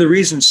 One of the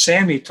reasons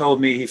Sammy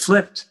told me he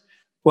flipped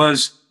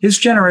was his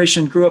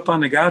generation grew up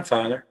on The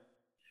Godfather,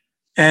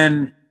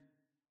 and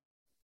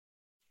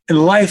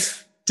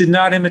life did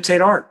not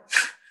imitate art,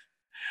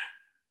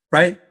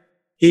 right?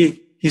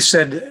 He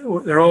said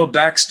they're all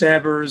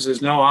backstabbers.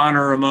 There's no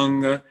honor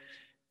among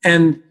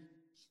and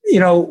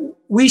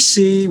we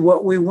see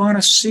what we want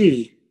to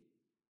see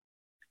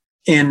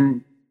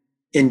in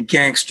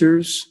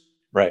gangsters,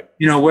 right?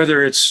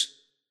 Whether it's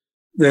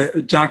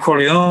the Don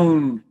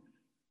Corleone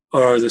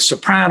or the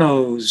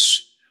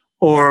Sopranos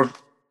or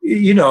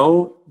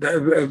Bonnie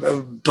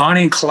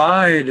and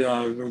Clyde,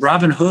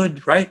 Robin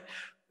Hood, right?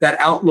 That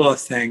outlaw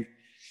thing.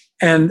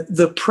 And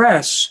the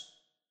press,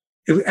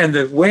 and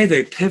the way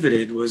they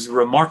pivoted was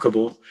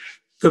remarkable.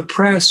 The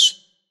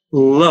press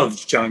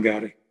loved John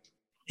Gotti.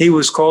 He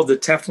was called the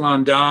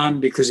Teflon Don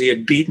because he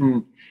had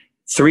beaten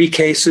 3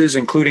 cases,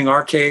 including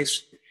our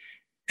case.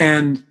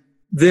 And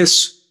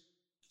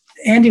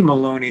Andy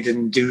Maloney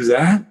didn't do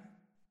that.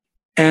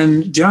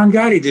 And John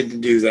Gotti didn't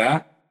do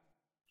that.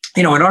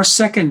 In our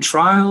second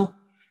trial,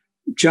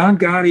 John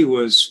Gotti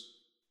was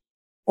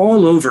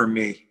all over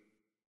me.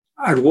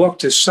 I'd walk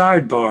to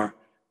sidebar.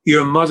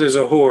 Your mother's a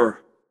whore.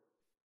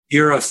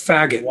 You're a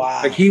faggot.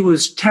 Wow. Like, he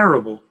was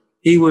terrible.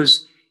 He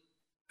was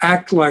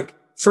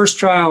first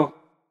trial,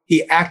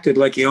 he acted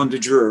like he owned a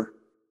drawer.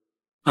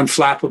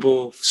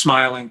 Unflappable,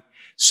 smiling.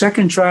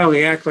 Second trial,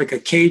 he acted like a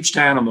caged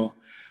animal.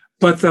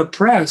 But the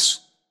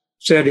press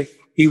said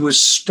he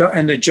was,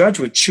 and the judge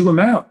would chew him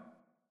out.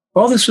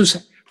 All this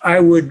was, I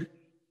would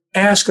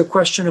ask a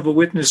question of a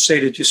witness, say,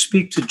 did you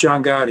speak to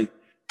John Gotti?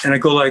 And I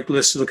go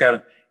let's look at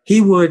him.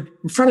 He would,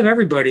 in front of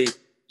everybody,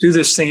 do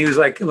this thing. He was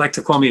like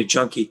to call me a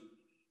junkie.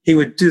 He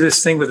would do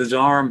this thing with his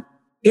arm.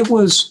 It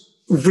was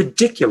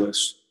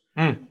ridiculous.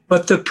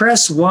 But the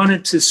press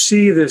wanted to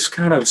see this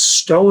kind of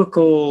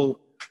stoical,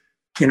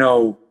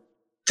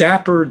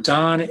 dapper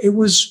Don. It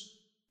was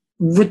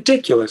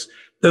ridiculous.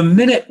 The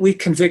minute we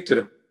convicted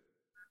him,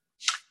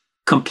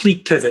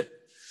 complete pivot.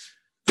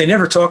 They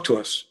never talked to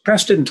us.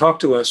 Press didn't talk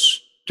to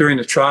us during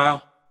the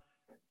trial.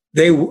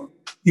 They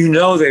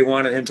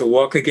wanted him to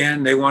walk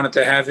again. They wanted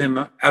to have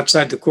him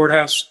outside the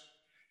courthouse.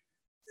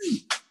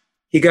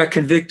 He got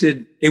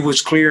convicted. It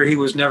was clear he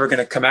was never going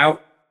to come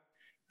out.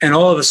 And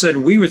all of a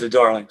sudden, we were the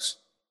darlings.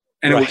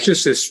 And It was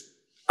just this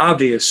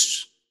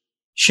obvious,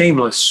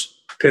 shameless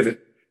pivot.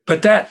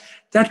 But that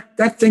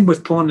thing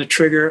with pulling the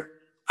trigger,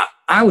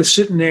 I was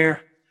sitting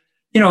there.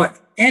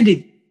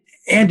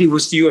 Andy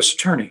was the U.S.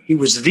 attorney. He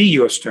was the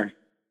U.S. attorney.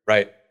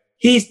 Right.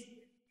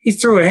 He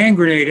threw a hand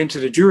grenade into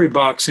the jury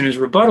box in his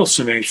rebuttal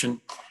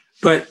summation.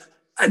 But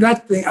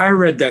that thing, I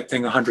read that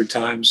thing 100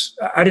 times.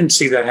 I didn't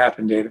see that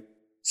happen, David.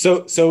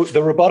 So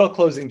the rebuttal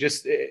closing,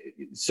 just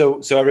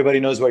so everybody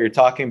knows what you're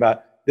talking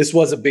about, this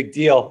was a big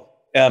deal.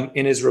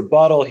 In his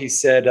rebuttal, he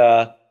said,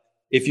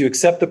 if you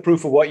accept the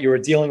proof of what you were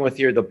dealing with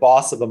here, the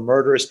boss of a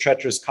murderous,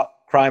 treacherous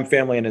crime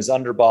family and his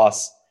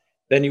underboss,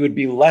 then you would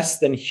be less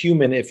than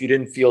human if you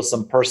didn't feel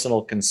some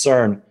personal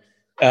concern.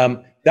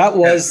 That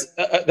was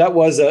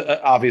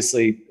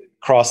obviously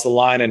crossed the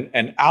line,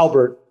 and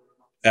Albert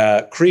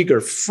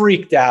Krieger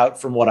freaked out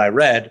from what I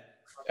read.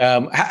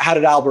 How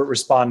did Albert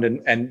respond,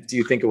 and do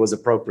you think it was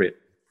appropriate?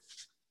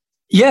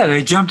 Yeah,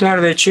 they jumped out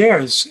of their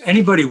chairs.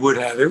 Anybody would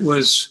have. It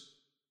was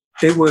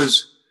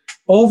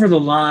over the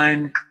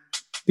line,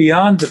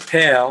 beyond the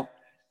pale.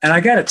 And I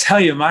got to tell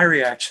you my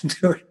reaction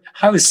to it.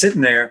 I was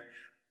sitting there.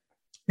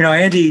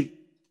 Andy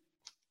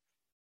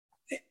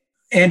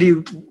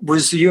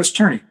was the U.S.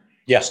 attorney.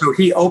 Yes. So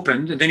he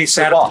opened, and then he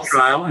sat at the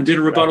trial and did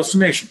a rebuttal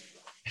summation.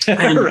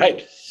 And,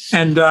 right.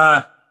 And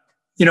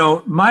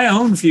my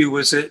own view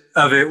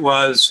of it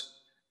was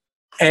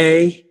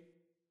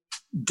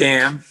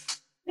damn,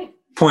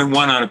 point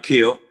one on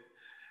appeal.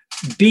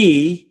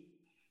 B,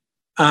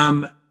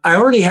 I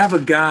already have a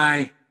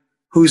guy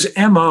whose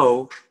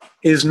MO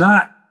is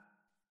not,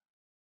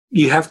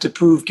 you have to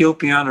prove guilt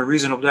beyond a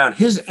reasonable doubt.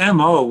 His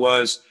MO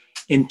was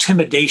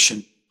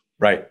intimidation.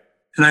 Right.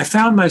 And I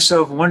found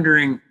myself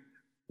wondering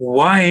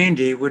why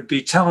Andy would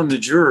be telling the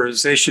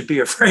jurors they should be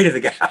afraid of the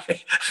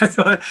guy. I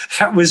thought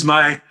that was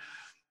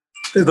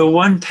the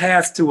one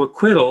path to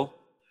acquittal,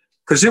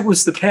 because it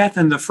was the path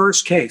in the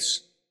first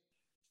case.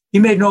 He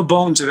made no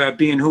bones about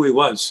being who he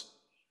was.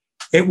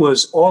 It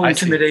was all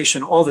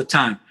intimidation all the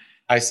time.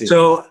 I see.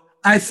 So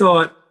I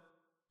thought,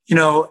 I'm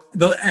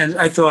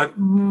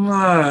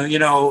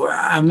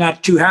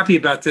not too happy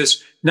about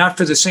this, not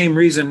for the same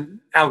reason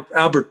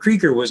Albert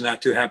Krieger was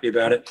not too happy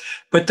about it.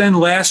 But then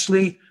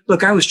lastly,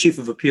 look, I was chief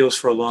of appeals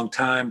for a long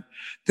time.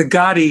 The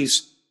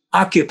Gottis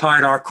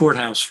occupied our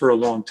courthouse for a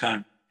long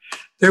time.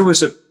 There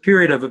was a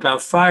period of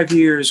about 5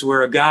 years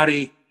where a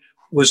Gotti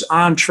was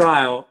on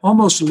trial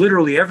almost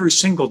literally every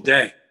single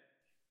day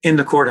in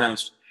the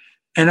courthouse.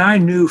 And I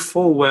knew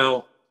full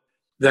well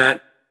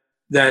that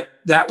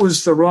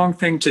was the wrong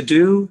thing to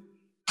do,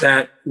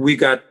 that we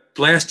got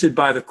blasted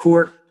by the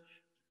court.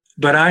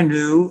 But I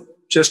knew,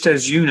 just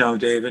as you know,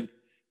 David,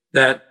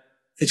 that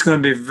it's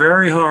going to be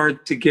very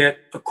hard to get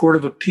a court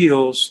of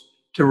appeals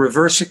to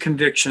reverse a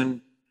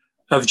conviction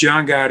of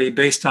John Gotti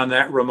based on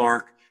that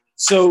remark.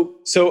 So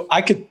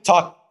I could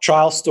talk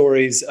trial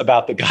stories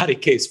about the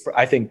Gotti case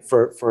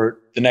for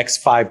the next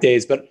 5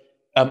 days, but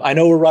I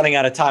know we're running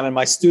out of time, and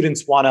my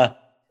students want to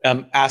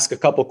ask a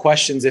couple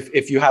questions.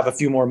 If you have a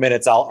few more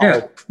minutes, I'll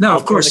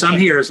of course, I'm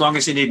here as long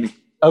as you need me.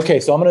 Okay,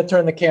 so I'm going to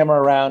turn the camera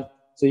around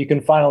so you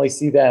can finally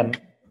see them.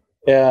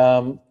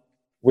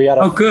 We had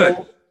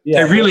good.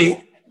 Yeah,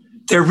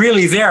 they're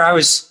really there. I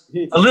was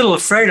a little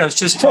afraid. I was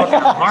just talking to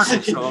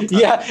Marcus.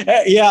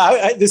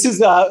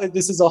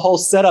 This is a whole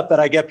setup that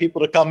I get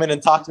people to come in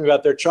and talk to me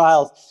about their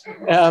trials.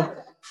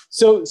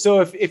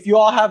 So if you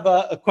all have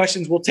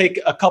questions, we'll take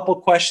a couple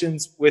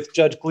questions with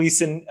Judge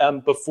Gleason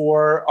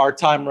before our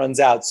time runs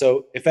out.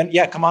 So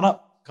come on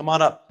up.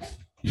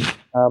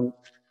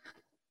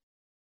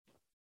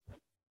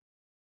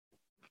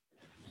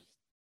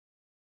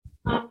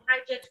 Hi,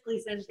 Judge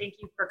Gleason. Thank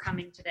you for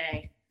coming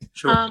today.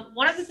 Sure.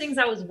 One of the things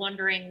I was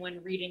wondering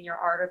when reading your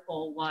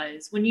article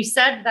was when you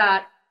said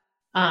that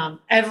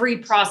every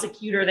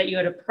prosecutor that you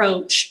had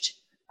approached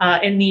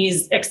in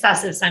these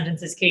excessive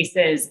sentences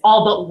cases,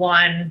 all but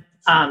one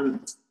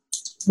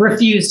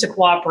refused to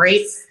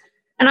cooperate.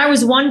 And I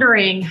was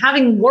wondering,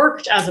 having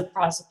worked as a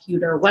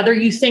prosecutor, whether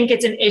you think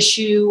it's an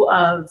issue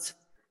of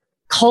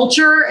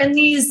culture in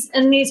these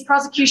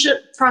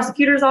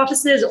prosecutors'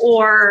 offices,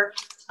 or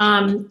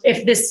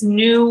if this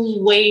new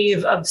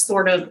wave of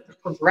sort of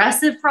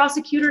progressive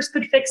prosecutors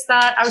could fix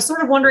that. I was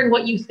sort of wondering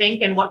what you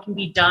think and what can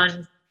be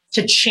done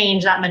to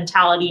change that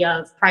mentality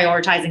of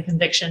prioritizing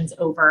convictions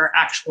over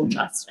actual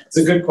justice. It's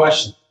a good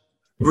question.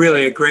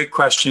 Really a great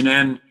question.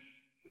 And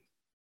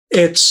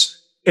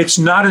it's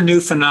not a new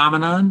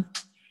phenomenon.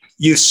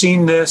 You've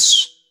seen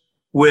this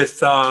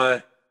with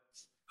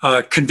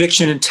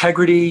conviction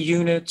integrity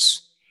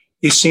units.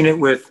 You see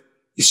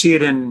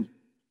it in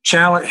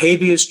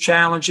habeas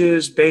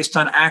challenges based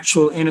on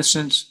actual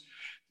innocence.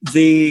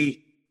 The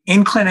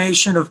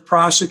inclination of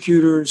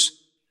prosecutors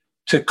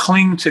to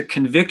cling to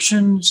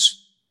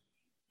convictions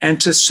and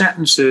to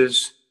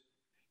sentences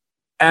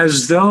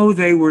as though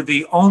they were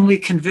the only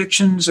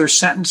convictions or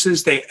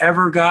sentences they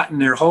ever got in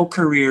their whole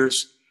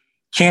careers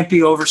can't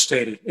be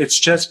overstated. It's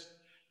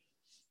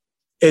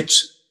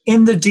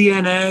in the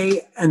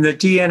DNA, and the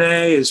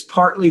DNA is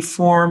partly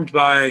formed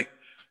by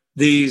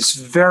these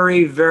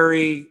very,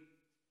 very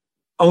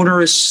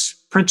onerous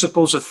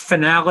principles of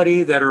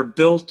finality that are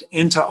built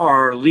into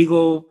our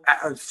legal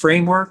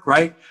framework,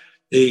 right?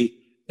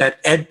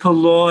 That EDPA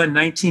law in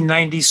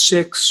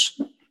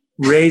 1996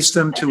 raised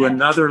them to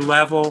another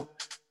level,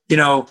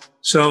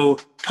 so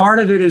part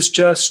of it is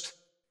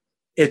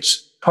it's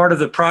part of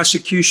the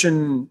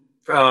prosecution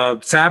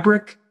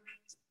fabric.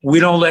 We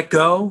don't let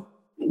go.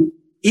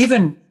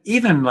 Even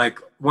like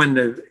when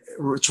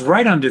it's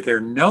right under their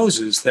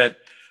noses that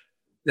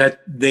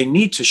they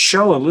need to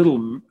show a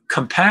little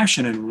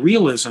compassion and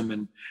realism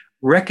and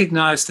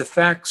recognize the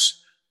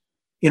facts,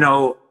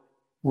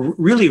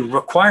 really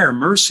require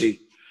mercy.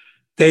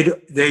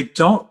 They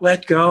don't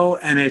let go,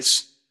 and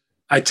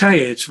I tell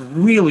you, it's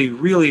really,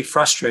 really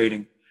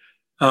frustrating.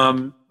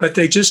 But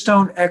they just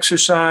don't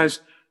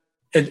exercise,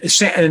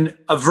 and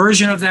a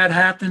version of that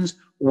happens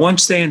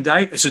once they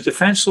indict. As a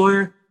defense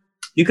lawyer,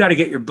 you got to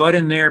get your butt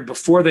in there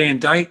before they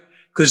indict,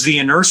 because the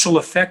inertial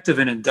effect of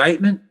an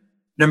indictment,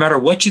 no matter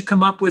what you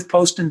come up with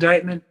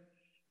post-indictment,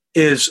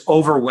 is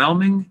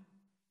overwhelming.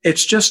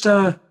 It's just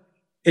a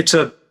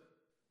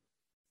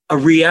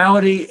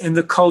reality in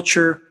the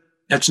culture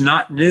that's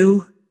not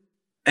new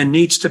and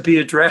needs to be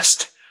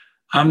addressed.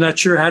 I'm not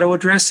sure how to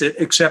address it,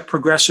 except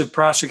progressive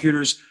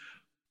prosecutors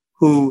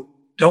who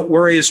don't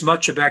worry as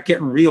much about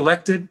getting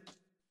reelected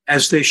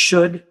as they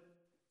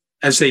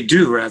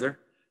do rather.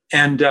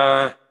 And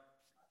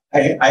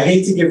I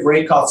hate to give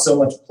Rakoff so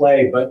much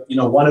play, but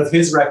one of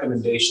his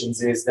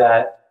recommendations is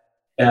that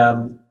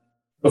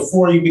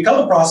before you become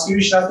a prosecutor,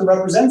 you should have to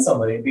represent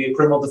somebody and be a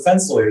criminal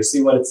defense lawyer,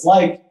 see what it's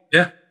like.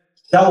 Yeah,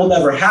 that will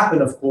never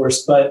happen, of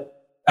course, but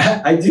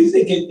I do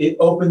think it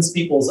opens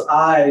people's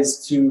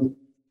eyes to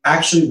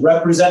actually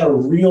represent a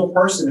real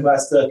person who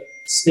has to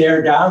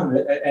stare down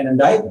an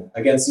indictment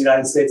against the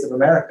United States of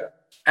America.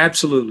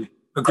 Absolutely.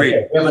 Agreed.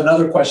 Okay, we have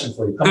another question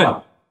for you. Come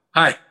on.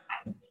 Hi.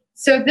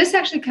 So this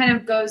actually kind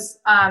of goes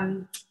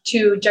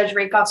to Judge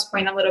Rakoff's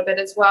point a little bit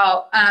as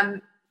well.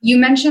 You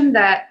mentioned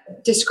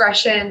that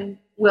discretion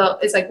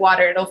is like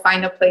water. It'll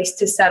find a place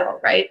to settle,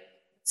 right?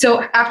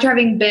 So after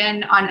having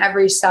been on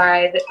every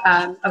side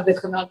of the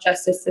criminal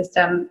justice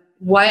system,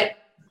 what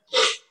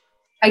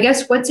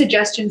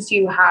suggestions do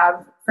you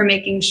have for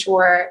making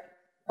sure,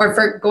 or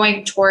for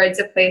going towards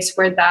a place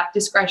where that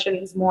discretion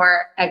is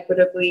more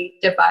equitably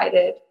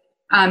divided?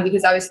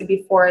 Because obviously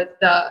before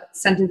the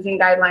sentencing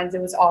guidelines,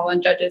 it was all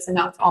on judges, and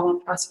now it's all on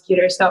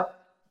prosecutors. So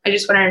I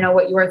just wanted to know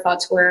what your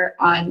thoughts were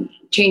on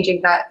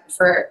changing that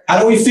for.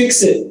 How do we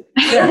fix it?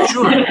 Yeah,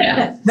 sure.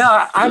 Yeah.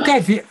 No,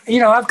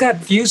 I've got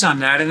views on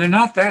that, and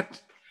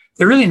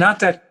they're really not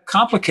that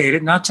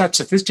complicated, not that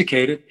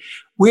sophisticated.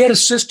 We had a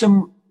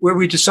system where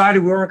we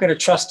decided we weren't going to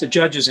trust the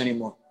judges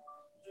anymore,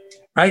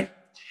 right?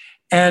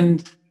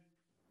 And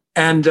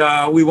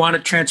we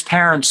wanted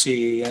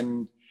transparency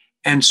and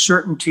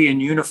certainty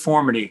and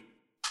uniformity,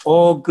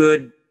 all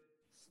good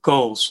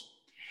goals.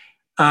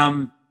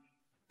 And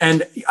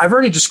I've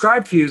already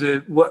described for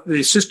you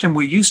the system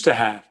we used to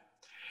have.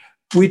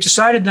 We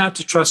decided not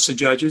to trust the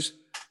judges.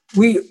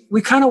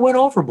 We kind of went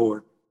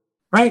overboard,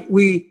 right?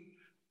 We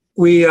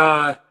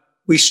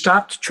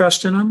stopped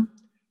trusting them.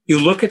 You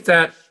look at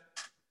that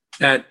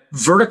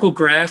vertical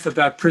graph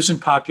about prison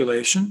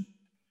population.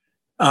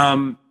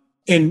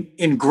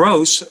 In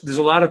gross, there's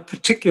a lot of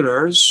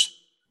particulars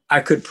I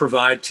could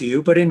provide to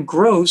you, but in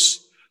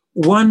gross,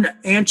 one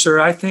answer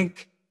I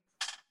think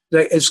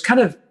that is kind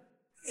of,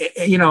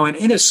 an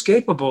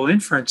inescapable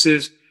inference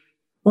is,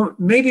 well,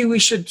 maybe we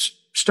should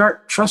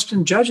start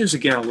trusting judges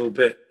again a little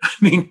bit. I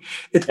mean,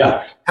 it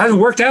hasn't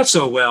worked out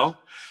so well,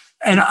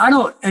 and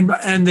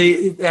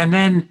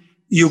then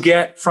you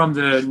get from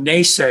the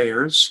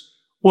naysayers,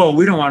 well,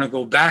 we don't want to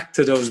go back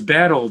to those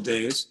bad old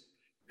days.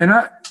 And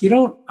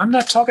I'm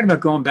not talking about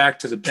going back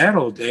to the bad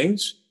old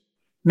days.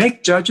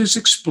 Make judges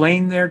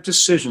explain their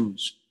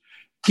decisions.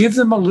 Give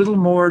them a little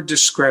more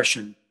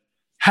discretion.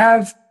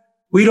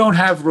 We don't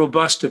have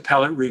robust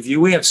appellate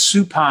review. We have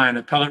supine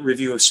appellate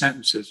review of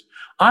sentences.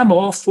 I'm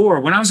all for,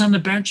 when I was on the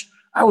bench,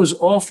 I was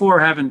all for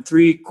having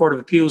 3 Court of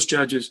Appeals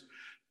judges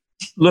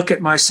look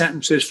at my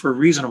sentences for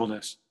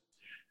reasonableness.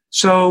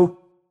 So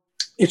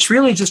it's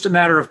really just a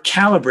matter of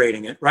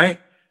calibrating it, right?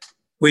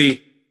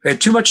 We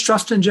had too much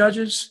trust in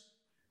judges.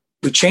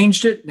 We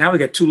changed it. Now we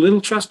got too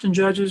little trust in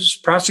judges.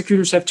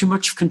 Prosecutors have too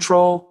much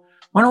control.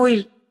 Why don't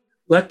we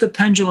let the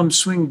pendulum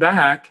swing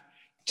back,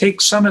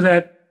 take some of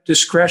that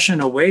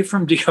discretion away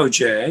from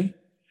DOJ,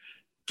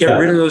 get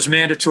rid of those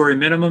mandatory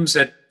minimums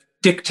that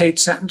dictate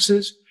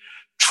sentences,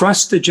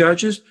 trust the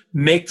judges,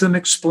 make them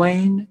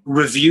explain,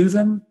 review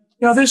them.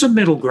 There's a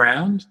middle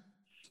ground.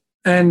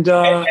 And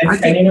I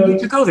think we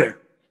need to go there.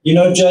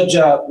 Judge,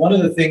 one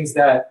of the things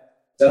that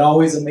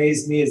always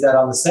amazed me is that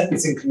on the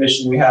Sentencing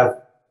Commission, we have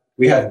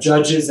we have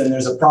judges and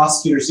there's a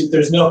prosecutor seat.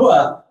 There's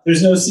no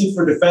seat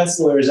for defense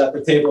lawyers at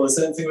the table of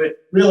sentencing.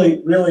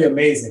 Really, really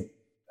amazing.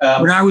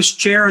 When I was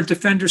chair of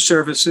Defender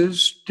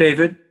Services,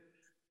 David,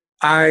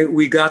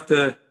 we got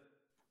the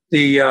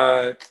committee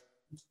of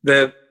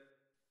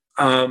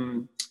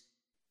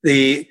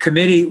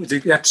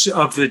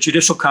the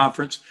Judicial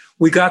Conference.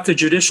 We got the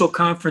Judicial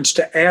Conference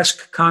to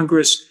ask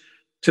Congress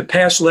to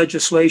pass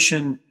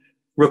legislation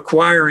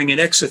requiring an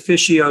ex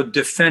officio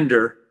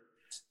defender,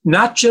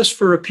 not just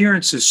for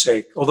appearances'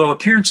 sake, although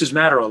appearances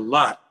matter a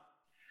lot,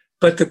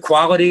 but the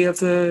quality of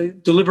the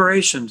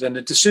deliberations and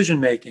the decision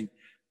making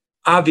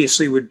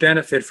obviously would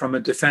benefit from a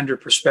defender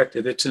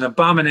perspective. It's an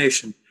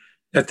abomination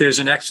that there's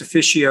an ex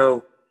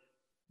officio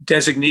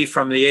designee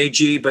from the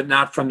AG, but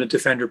not from the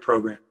defender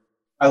program.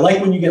 I like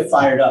when you get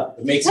fired up.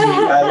 It makes me,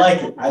 I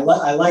like it. I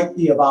like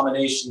the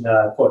abomination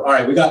quote. All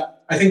right, we got,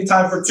 I think,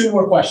 time for 2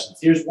 more questions.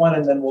 Here's one,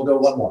 and then we'll go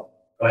one more.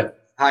 Go ahead.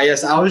 Hi,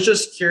 yes. I was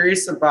just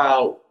curious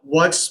about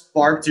what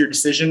sparked your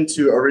decision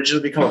to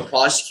originally become a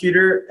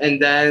prosecutor,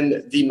 and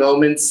then the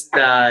moments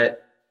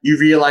that you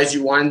realized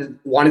you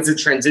wanted to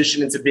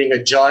transition into being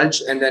a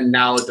judge, and then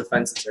now a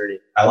defense attorney.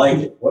 I like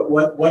it.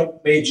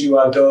 What made you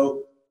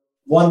go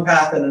one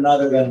path and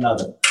another than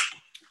another?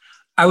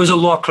 I was a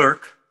law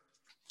clerk,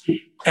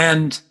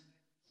 and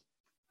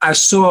I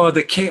saw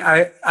the case.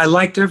 I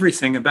liked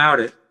everything about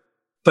it,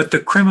 but the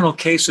criminal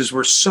cases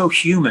were so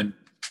human.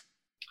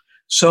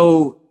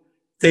 So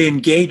they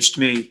engaged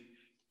me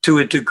to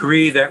a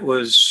degree that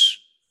was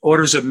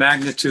orders of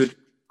magnitude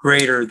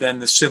greater than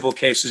the civil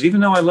cases,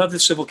 even though I love the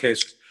civil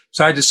cases.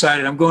 So I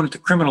decided I'm going into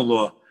criminal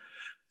law.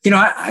 You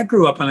know, I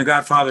grew up on The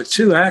Godfather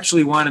too. I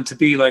actually wanted to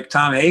be like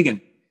Tom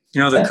Hagen,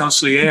 you know, the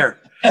consigliere.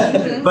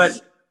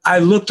 But I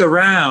looked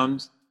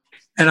around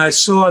and I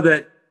saw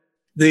that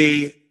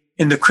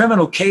in the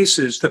criminal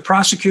cases, the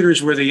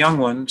prosecutors were the young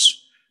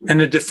ones, and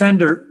the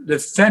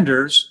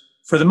defenders,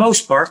 for the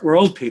most part, were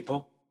old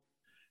people.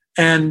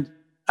 And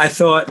I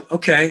thought,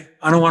 okay,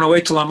 I don't want to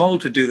wait till I'm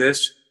old to do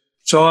this,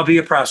 so I'll be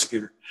a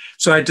prosecutor.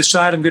 So I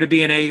decided I'm going to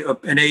be an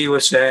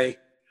AUSA.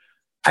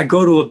 I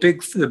go to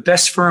the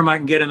best firm I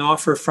can get an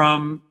offer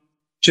from,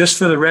 just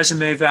for the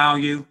resume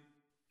value,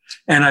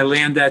 and I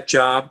land that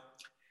job.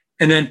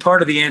 And then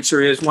part of the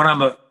answer is when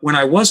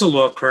I was a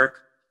law clerk,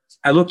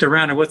 I looked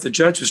around at what the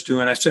judge was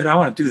doing. I said, I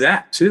want to do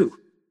that too.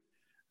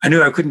 I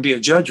knew I couldn't be a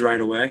judge right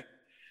away.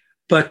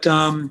 But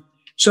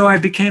so I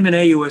became an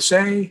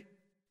AUSA.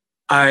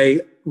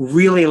 I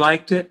really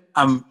liked it.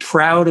 I'm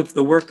proud of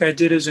the work I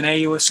did as an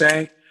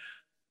AUSA.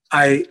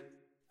 I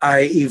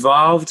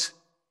evolved.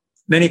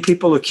 Many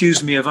people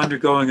accuse me of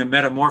undergoing a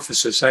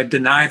metamorphosis. I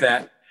deny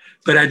that.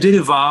 But I did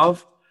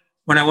evolve.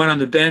 When I went on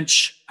the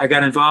bench, I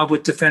got involved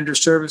with Defender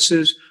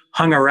Services,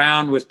 hung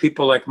around with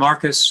people like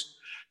Marcus,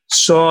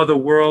 saw the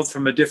world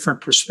from a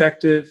different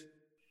perspective.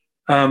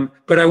 But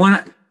I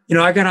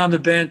got on the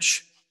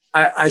bench.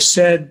 I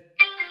said,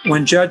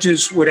 when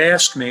judges would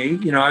ask me,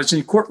 I was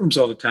in courtrooms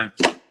all the time.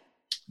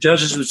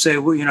 Judges would say,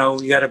 well,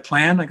 you got a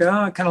plan? I go,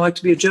 I kind of like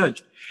to be a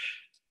judge.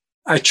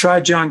 I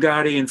tried John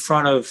Gotti in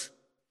front of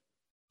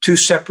 2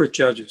 separate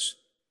judges.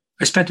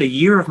 I spent a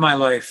year of my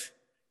life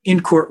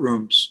in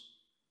courtrooms,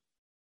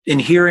 in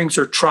hearings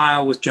or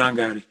trial with John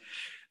Gotti.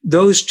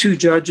 Those 2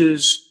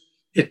 judges,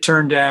 it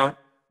turned out,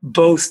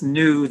 both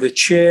knew the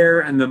chair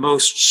and the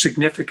most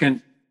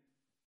significant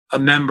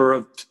member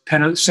of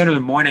Senator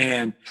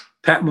Moynihan,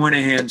 Pat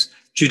Moynihan's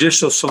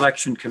Judicial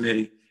Selection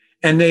Committee,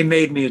 and they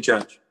made me a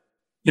judge.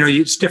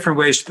 It's different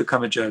ways to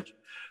become a judge.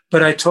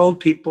 But I told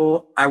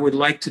people I would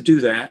like to do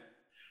that,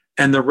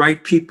 and the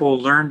right people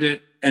learned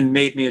it and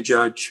made me a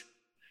judge.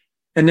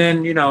 And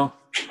then,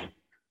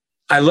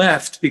 I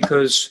left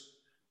because,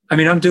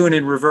 I'm doing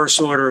in reverse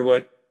order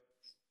what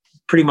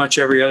pretty much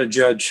every other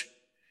judge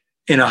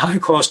in a high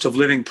cost of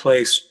living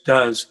place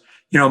does.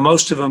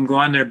 Most of them go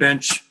on the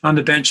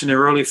bench in their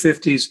early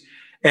 50s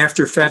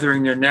after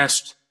feathering their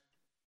nest.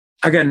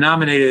 I got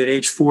nominated at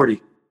age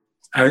 40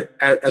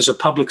 as a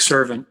public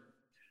servant.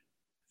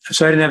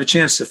 So I didn't have a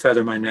chance to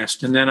feather my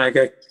nest. And then I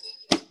got,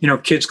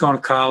 kids going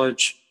to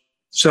college.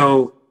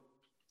 So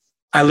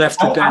I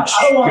left the bench.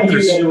 I don't want to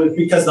hear that it was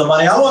because of the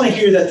money. I want to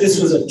hear that this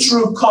was a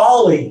true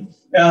calling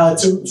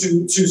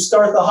to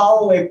start the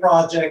Holloway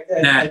Project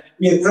and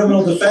be a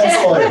criminal defense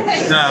lawyer.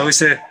 No,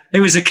 it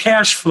was a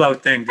cash flow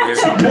thing, David.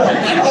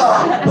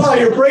 Oh,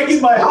 you're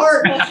breaking my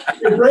heart.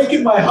 You're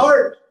breaking my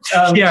heart.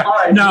 All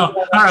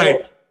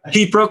right.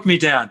 He broke me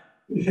down.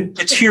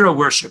 It's hero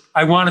worship.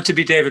 I wanted to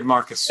be David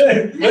Marcus.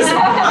 Listen,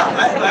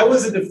 I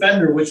was a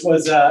defender, which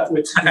was, and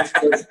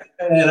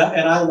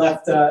I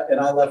left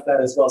that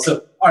as well.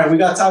 So, all right, we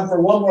got time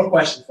for one more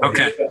question.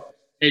 Okay.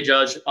 Hey,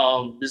 Judge.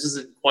 This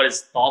isn't quite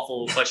as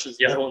thoughtful question as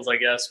the other ones, I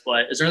guess.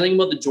 But is there anything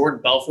about the Jordan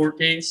Belfort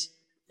case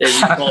that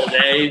you call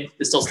today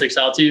that still sticks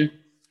out to you?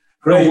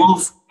 Great.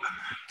 Wolf.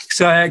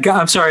 So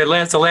I'm sorry,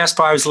 Lance. The last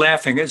part I was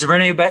laughing. Is there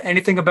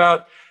anything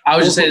about? I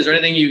was just saying, is there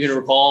anything you can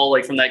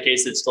recall from that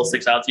case that still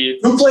sticks out to you?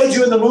 Who played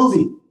you in the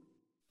movie?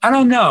 I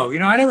don't know.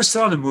 I never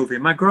saw the movie.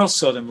 My girls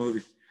saw the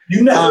movie.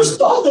 You never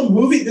saw the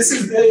movie. This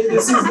is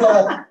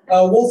the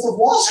Wolf of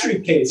Wall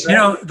Street case, right? You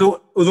know,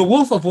 the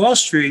Wolf of Wall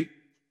Street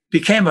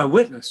became a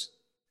witness.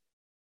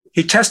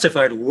 He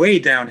testified way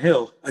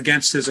downhill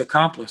against his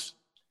accomplice,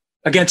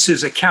 against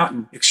his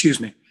accountant, excuse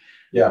me.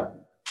 Yeah.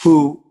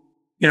 Who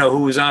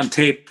was on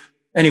tape.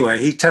 Anyway,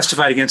 he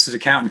testified against his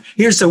accountant.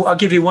 I'll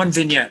give you one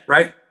vignette,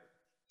 right?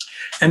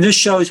 And this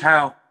shows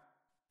how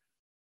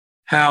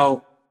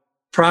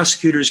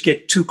prosecutors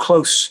get too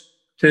close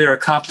to their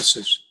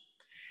accomplices.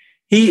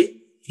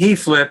 He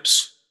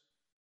flips.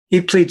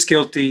 He pleads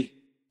guilty.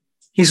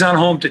 He's on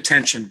home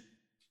detention.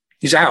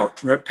 He's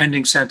out,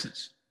 pending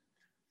sentence.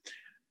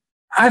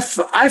 I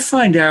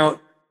find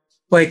out,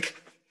 like,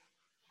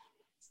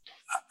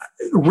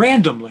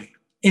 randomly,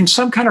 in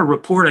some kind of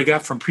report I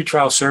got from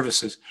pretrial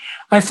services,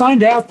 I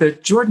find out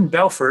that Jordan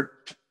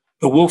Belfort,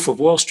 the Wolf of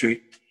Wall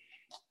Street,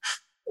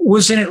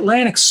 was in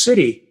Atlantic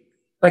City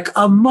like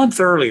a month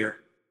earlier.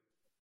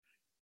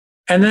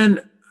 And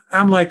then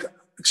I'm like,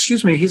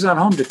 excuse me, he's on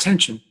home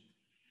detention.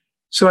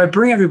 So I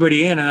bring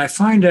everybody in and I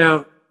find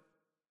out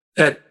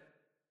that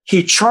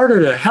he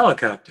chartered a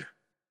helicopter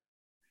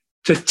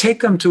to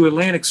take him to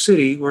Atlantic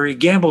City, where he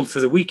gambled for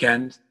the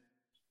weekend,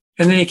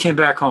 and then he came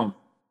back home.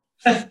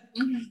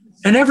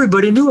 And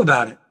everybody knew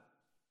about it.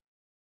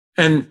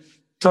 And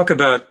talk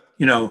about,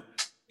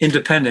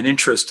 independent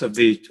interest of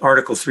the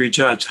Article 3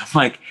 judge. I'm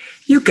like,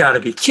 you got to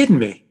be kidding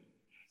me.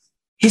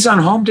 He's on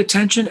home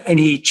detention and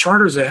he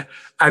charters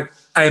I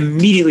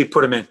immediately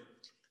put him in,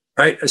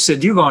 right? I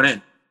said, you're going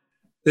in.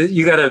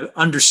 You got to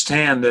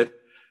understand that,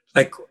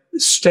 like,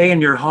 stay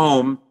in your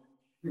home.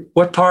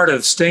 What part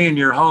of stay in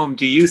your home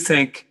do you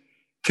think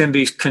can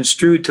be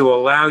construed to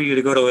allow you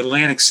to go to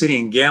Atlantic City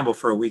and gamble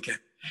for a weekend?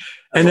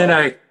 And then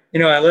I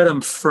let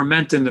him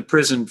ferment in the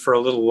prison for a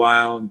little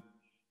while, and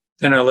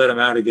then I let him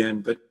out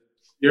again. But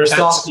you're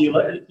soft. You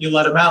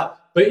let him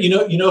out. But you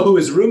know who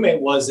his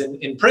roommate was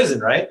in prison,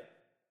 right?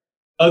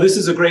 Oh, this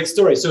is a great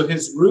story. So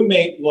his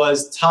roommate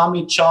was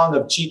Tommy Chong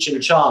of Cheech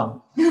and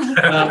Chong,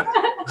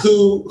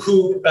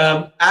 who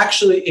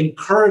actually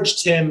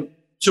encouraged him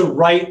to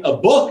write a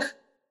book,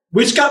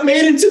 which got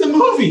made into the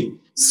movie.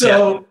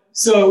 So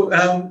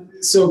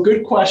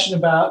good question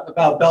about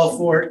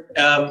Belfort.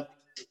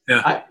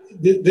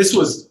 This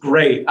was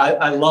great.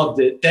 I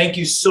loved it. Thank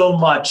you so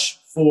much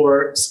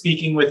for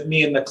speaking with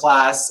me in the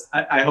class.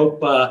 I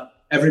hope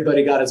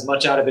everybody got as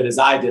much out of it as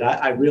I did.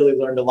 I really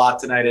learned a lot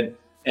tonight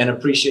and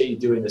appreciate you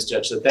doing this,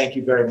 Judge. So thank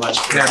you very much.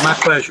 My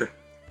pleasure.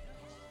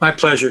 My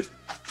pleasure.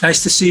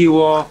 Nice to see you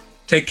all.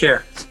 Take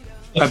care.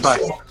 Bye-bye.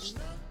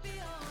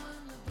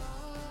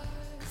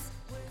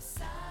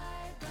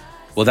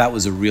 Well, that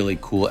was a really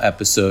cool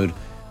episode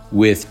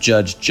with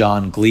Judge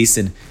John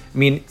Gleeson. I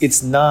mean,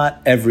 it's not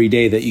every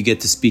day that you get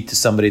to speak to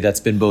somebody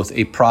that's been both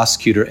a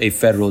prosecutor, a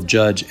federal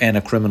judge, and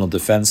a criminal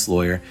defense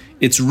lawyer.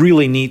 It's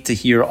really neat to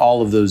hear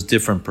all of those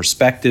different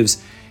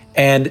perspectives.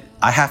 And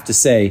I have to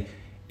say,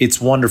 it's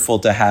wonderful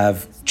to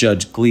have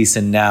Judge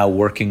Gleeson now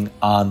working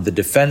on the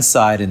defense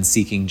side and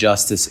seeking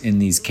justice in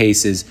these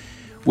cases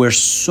where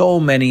so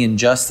many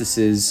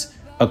injustices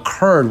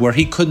occurred where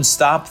he couldn't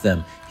stop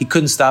them. He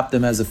couldn't stop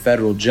them as a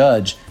federal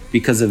judge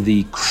because of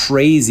the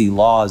crazy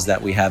laws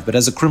that we have. But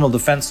as a criminal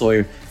defense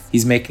lawyer,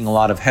 he's making a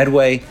lot of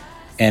headway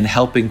and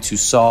helping to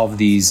solve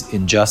these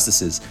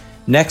injustices.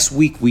 Next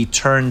week, we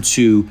turn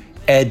to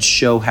Ed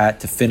Shohat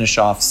to finish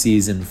off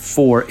season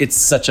 4. It's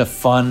such a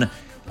fun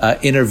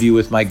interview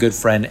with my good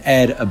friend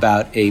Ed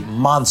about a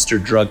monster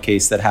drug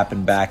case that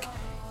happened back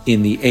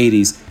in the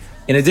 80s.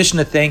 In addition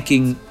to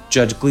thanking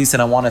Judge Gleeson,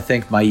 I want to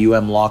thank my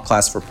UM law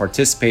class for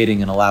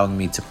participating and allowing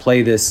me to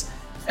play this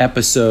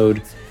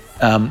episode.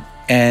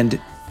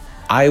 And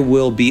I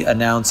will be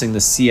announcing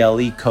the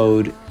CLE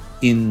code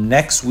in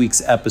next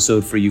week's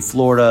episode for you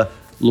Florida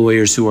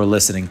lawyers who are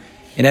listening.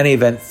 In any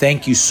event,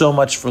 thank you so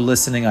much for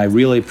listening. I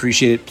really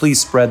appreciate it. Please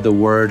spread the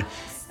word.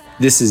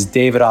 This is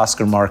David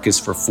Oscar Marcus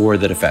for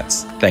the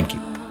Defense. Thank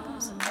you.